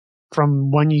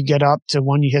 from when you get up to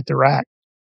when you hit the rack?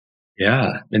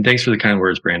 Yeah. And thanks for the kind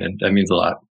words, Brandon. That means a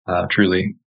lot.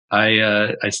 Truly.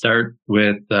 I start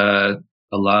with, a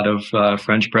lot of,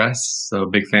 French press. So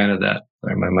big fan of that.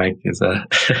 Sorry, my mic is,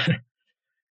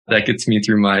 that gets me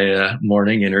through my,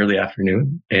 morning and early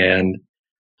afternoon. And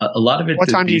a lot of it. What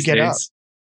time do you get up?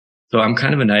 So I'm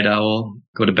kind of a night owl,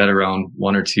 go to bed around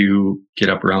 1 or 2, get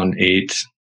up around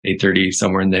 8:30,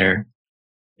 somewhere in there.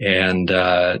 And,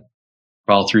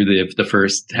 crawl through the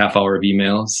first half hour of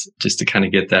emails just to kind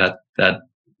of get that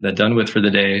done with for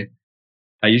the day.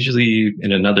 I usually,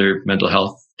 in another mental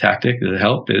health tactic that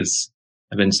help is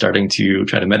I've been starting to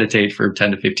try to meditate for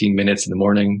 10 to 15 minutes in the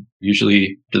morning,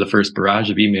 usually to the first barrage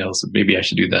of emails. So maybe I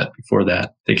should do that before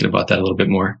that, thinking about that a little bit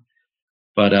more.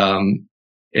 But, and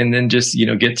then just,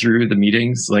 get through the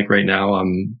meetings. Like right now,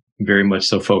 I'm very much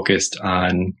so focused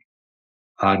on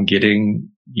getting,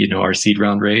 our seed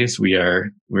round raise.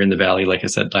 We're in the Valley, like I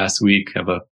said last week, have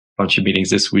a bunch of meetings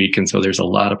this week. And so there's a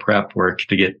lot of prep work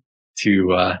to get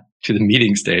to the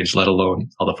meeting stage, let alone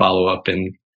all the follow up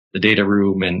and the data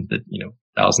room and the,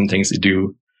 1,000 things to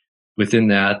do within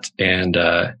that. And,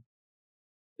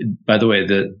 by the way,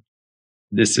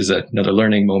 this is another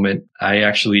learning moment. I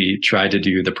actually tried to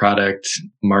do the product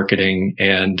marketing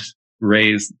and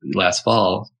raise last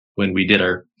fall when we did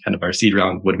our seed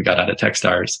round when we got out of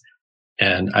Techstars,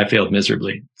 and I failed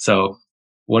miserably. So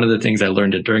one of the things I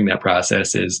learned during that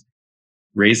process is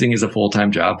raising is a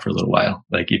full-time job for a little while.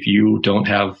 Like if you don't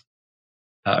have,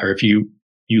 or if you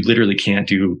literally can't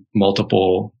do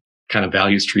multiple kind of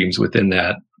value streams within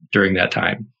that during that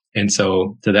time. And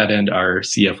so to that end, our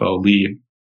CFO, Lee,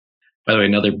 by the way,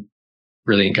 another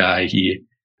brilliant guy, he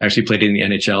actually played in the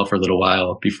NHL for a little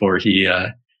while before he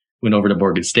went over to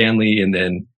Morgan Stanley, and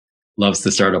then loves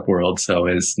the startup world. So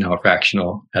is now a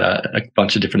fractional at a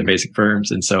bunch of different basic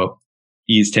firms. And so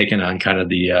he's taken on kind of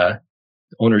the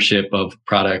ownership of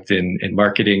product and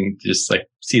marketing, just like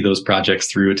see those projects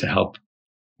through to help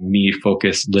me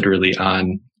focus literally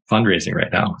on fundraising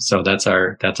right now. So that's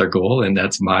our goal. And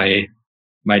that's my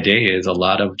day is a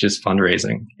lot of just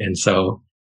fundraising. And so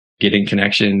getting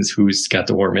connections, who's got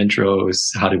the warm intros,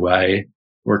 how do I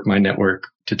work my network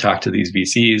to talk to these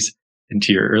VCs? And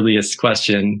to your earliest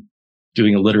question,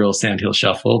 doing a literal sandhill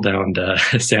shuffle down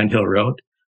Sandhill Road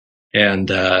and,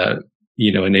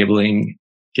 enabling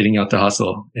getting out the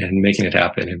hustle and making it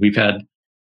happen. And we've had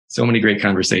so many great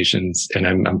conversations, and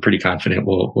I'm pretty confident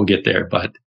we'll get there,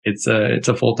 but it's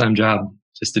a full-time job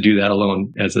just to do that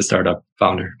alone as a startup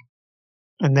founder.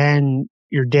 And then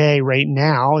your day right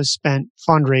now is spent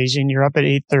fundraising. You're up at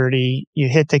 8:30, you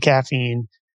hit the caffeine,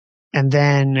 and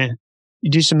then you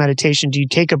do some meditation. Do you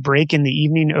take a break in the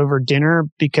evening over dinner?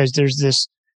 Because there's this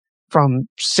from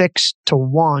 6 to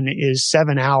 1 is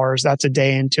 7 hours. That's a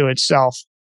day into itself.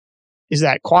 Is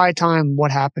that quiet time?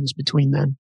 What happens between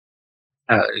then?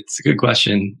 It's a good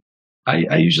question.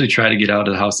 I usually try to get out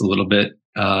of the house a little bit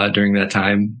during that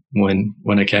time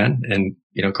when I can. And,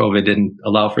 COVID didn't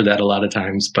allow for that a lot of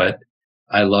times, but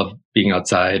I love being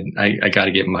outside. I got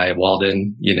to get my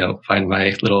Walden, find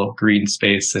my little green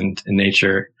space and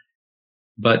nature.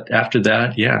 But after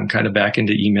that, I'm kind of back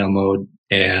into email mode.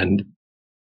 And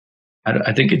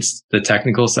I think it's the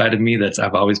technical side of me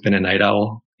I've always been a night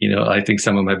owl. I think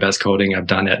some of my best coding I've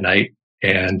done at night,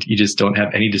 and you just don't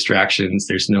have any distractions.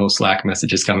 There's no Slack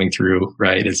messages coming through,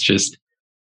 right? It's just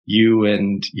you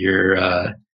and your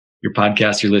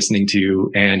podcast you're listening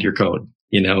to and your code,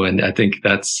 and I think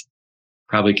that's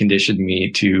probably conditioned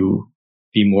me to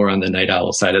be more on the night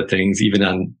owl side of things,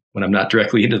 even when I'm not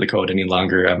directly into the code any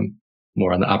longer. I'm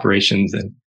more on the operations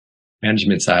and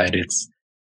management side.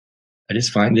 I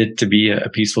just find it to be a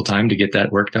peaceful time to get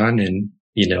that work done. And,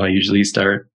 I usually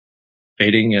start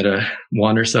fading at a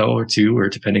 1 or so or 2, or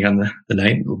depending on the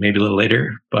night, maybe a little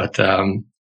later. But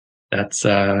that's,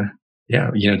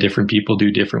 different people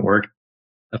do different work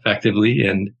effectively.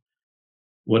 And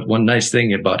one nice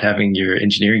thing about having your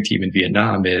engineering team in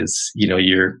Vietnam is,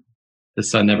 the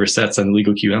sun never sets on the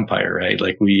LegalQ empire, right?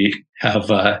 Like we have,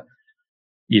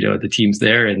 the teams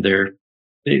there, and they're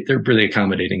really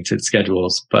accommodating to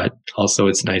schedules, but also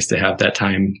it's nice to have that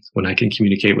time when I can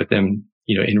communicate with them,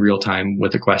 in real time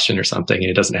with a question or something, and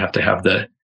it doesn't have to have the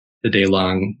day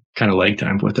long kind of lag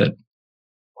time with it.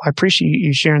 I appreciate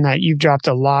you sharing that. You've dropped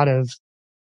a lot of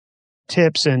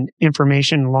tips and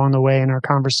information along the way in our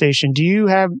conversation.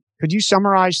 Could you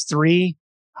summarize 3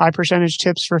 high percentage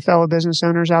tips for fellow business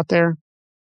owners out there?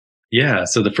 Yeah.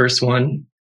 So the first one,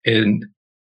 and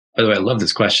by the way, I love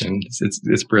this question.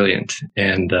 It's brilliant.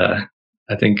 And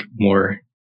I think more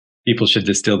people should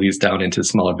distill these down into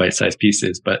smaller bite-sized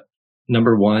pieces. But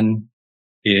number 1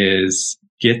 is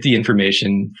get the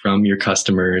information from your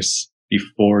customers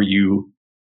before you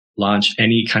launch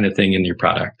any kind of thing in your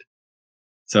product.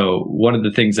 So one of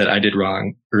the things that I did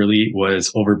wrong early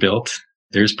was overbuilt.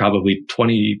 There's probably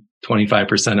 25%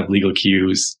 of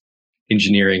LegalQ's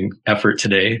engineering effort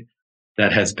today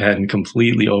that has been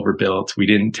completely overbuilt. We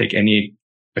didn't take any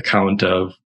account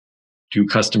of, do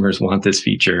customers want this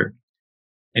feature?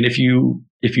 And if you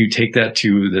take that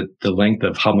to the length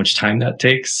of how much time that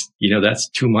takes, that's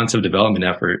 2 months of development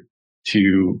effort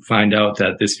to find out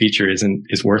that this feature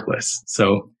is worthless.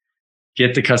 So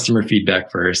get the customer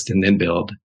feedback first and then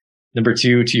build. Number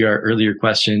 2, to your earlier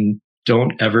question,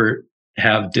 don't ever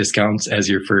have discounts as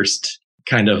your first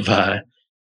kind of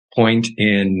point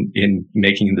in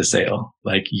making the sale.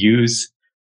 Like use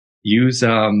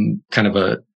kind of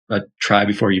a try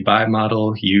before you buy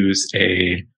model. Use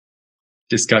a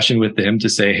discussion with them to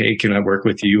say, hey, can I work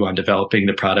with you on developing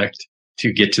the product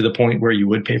to get to the point where you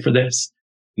would pay for this?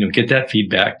 Get that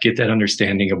feedback, get that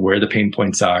understanding of where the pain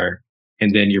points are,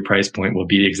 and then your price point will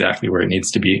be exactly where it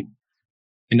needs to be.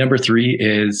 And number 3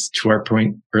 is, to our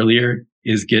point earlier,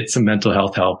 is get some mental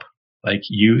health help. Like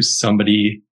use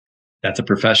somebody that's a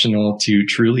professional to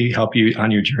truly help you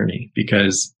on your journey,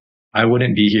 because I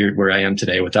wouldn't be here where I am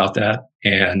today without that.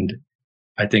 And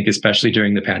I think especially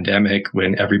during the pandemic,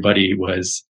 when everybody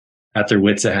was at their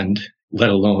wits' end, let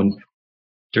alone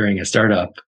during a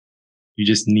startup, you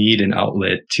just need an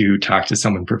outlet to talk to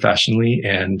someone professionally.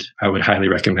 And I would highly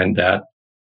recommend that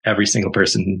every single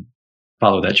person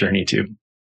follow that journey too.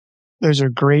 Those are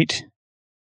great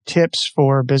tips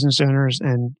for business owners,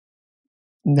 and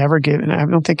I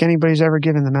don't think anybody's ever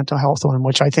given the mental health one,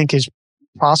 which I think is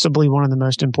possibly one of the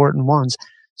most important ones.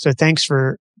 So thanks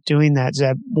for doing that,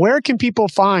 Zeb. Where can people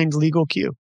find LegalQ?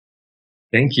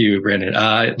 Thank you, Brandon.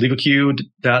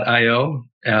 LegalQ.io,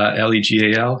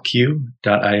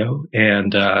 LEGALQ.io.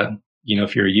 And,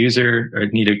 if you're a user or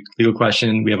need a legal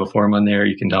question, we have a form on there.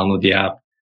 You can download the app.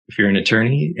 If you're an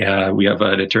attorney, we have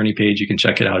an attorney page. You can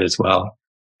check it out as well.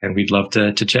 And we'd love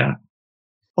to chat.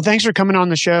 Well, thanks for coming on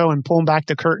the show and pulling back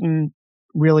the curtain,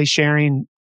 really sharing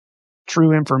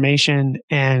true information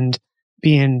and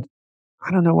being,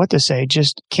 I don't know what to say,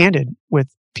 just candid with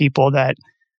people that,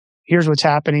 here's what's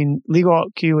happening. Legal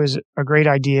IQ is a great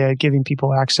idea, giving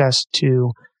people access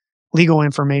to legal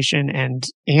information and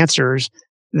answers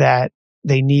that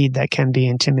they need that can be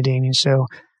intimidating. So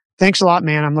thanks a lot,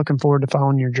 man. I'm looking forward to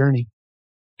following your journey.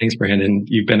 Thanks, Brandon.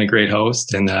 You've been a great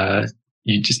host, and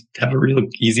you just have a real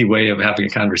easy way of having a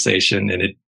conversation, and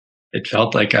it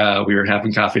felt like we were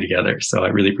having coffee together. So I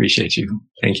really appreciate you.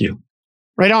 Thank you.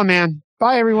 Right on, man.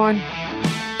 Bye, everyone.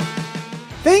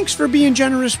 Thanks for being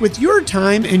generous with your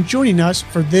time and joining us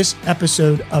for this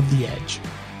episode of The Edge.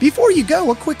 Before you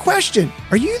go, a quick question.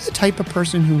 Are you the type of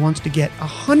person who wants to get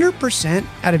 100%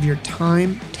 out of your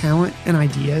time, talent, and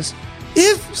ideas?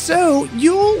 If so,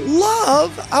 you'll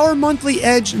love our monthly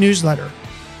Edge newsletter.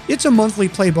 It's a monthly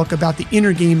playbook about the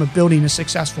inner game of building a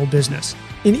successful business.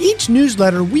 In each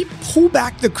newsletter, we pull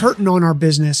back the curtain on our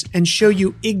business and show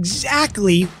you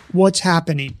exactly what's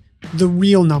happening, the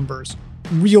real numbers,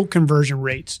 real conversion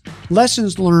rates,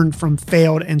 lessons learned from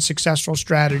failed and successful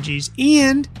strategies,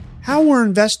 and how we're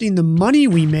investing the money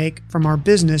we make from our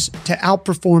business to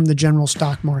outperform the general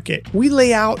stock market. We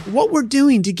lay out what we're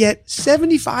doing to get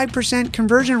 75%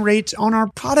 conversion rates on our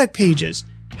product pages,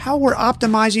 how we're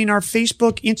optimizing our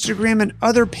Facebook, Instagram, and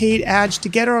other paid ads to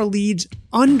get our leads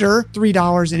under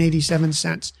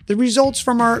 $3.87. The results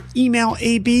from our email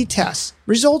A/B tests,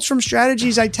 results from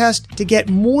strategies I test to get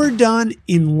more done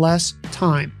in less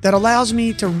time. That allows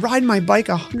me to ride my bike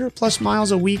 100 plus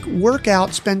miles a week, work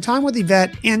out, spend time with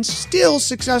Yvette, and still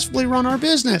successfully run our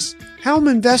business. How I'm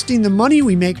investing the money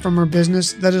we make from our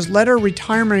business that has led our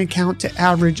retirement account to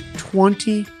average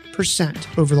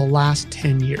 20% over the last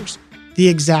 10 years. The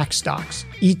exact stocks,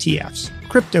 ETFs,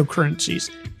 cryptocurrencies,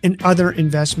 and other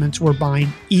investments we're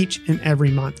buying each and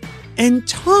every month, and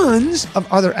tons of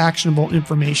other actionable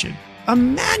information.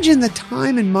 Imagine the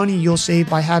time and money you'll save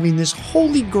by having this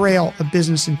holy grail of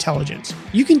business intelligence.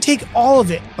 You can take all of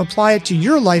it, apply it to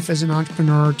your life as an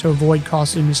entrepreneur to avoid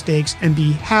costly mistakes and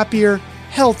be happier,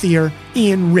 healthier,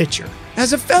 and richer.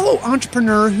 As a fellow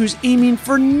entrepreneur who's aiming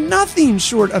for nothing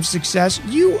short of success,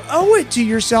 you owe it to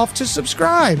yourself to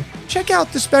subscribe. Check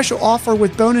out the special offer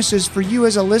with bonuses for you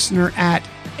as a listener at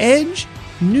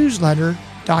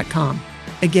edgenewsletter.com.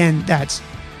 Again, that's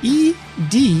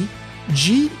EDGE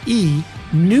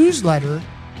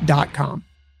newsletter.com.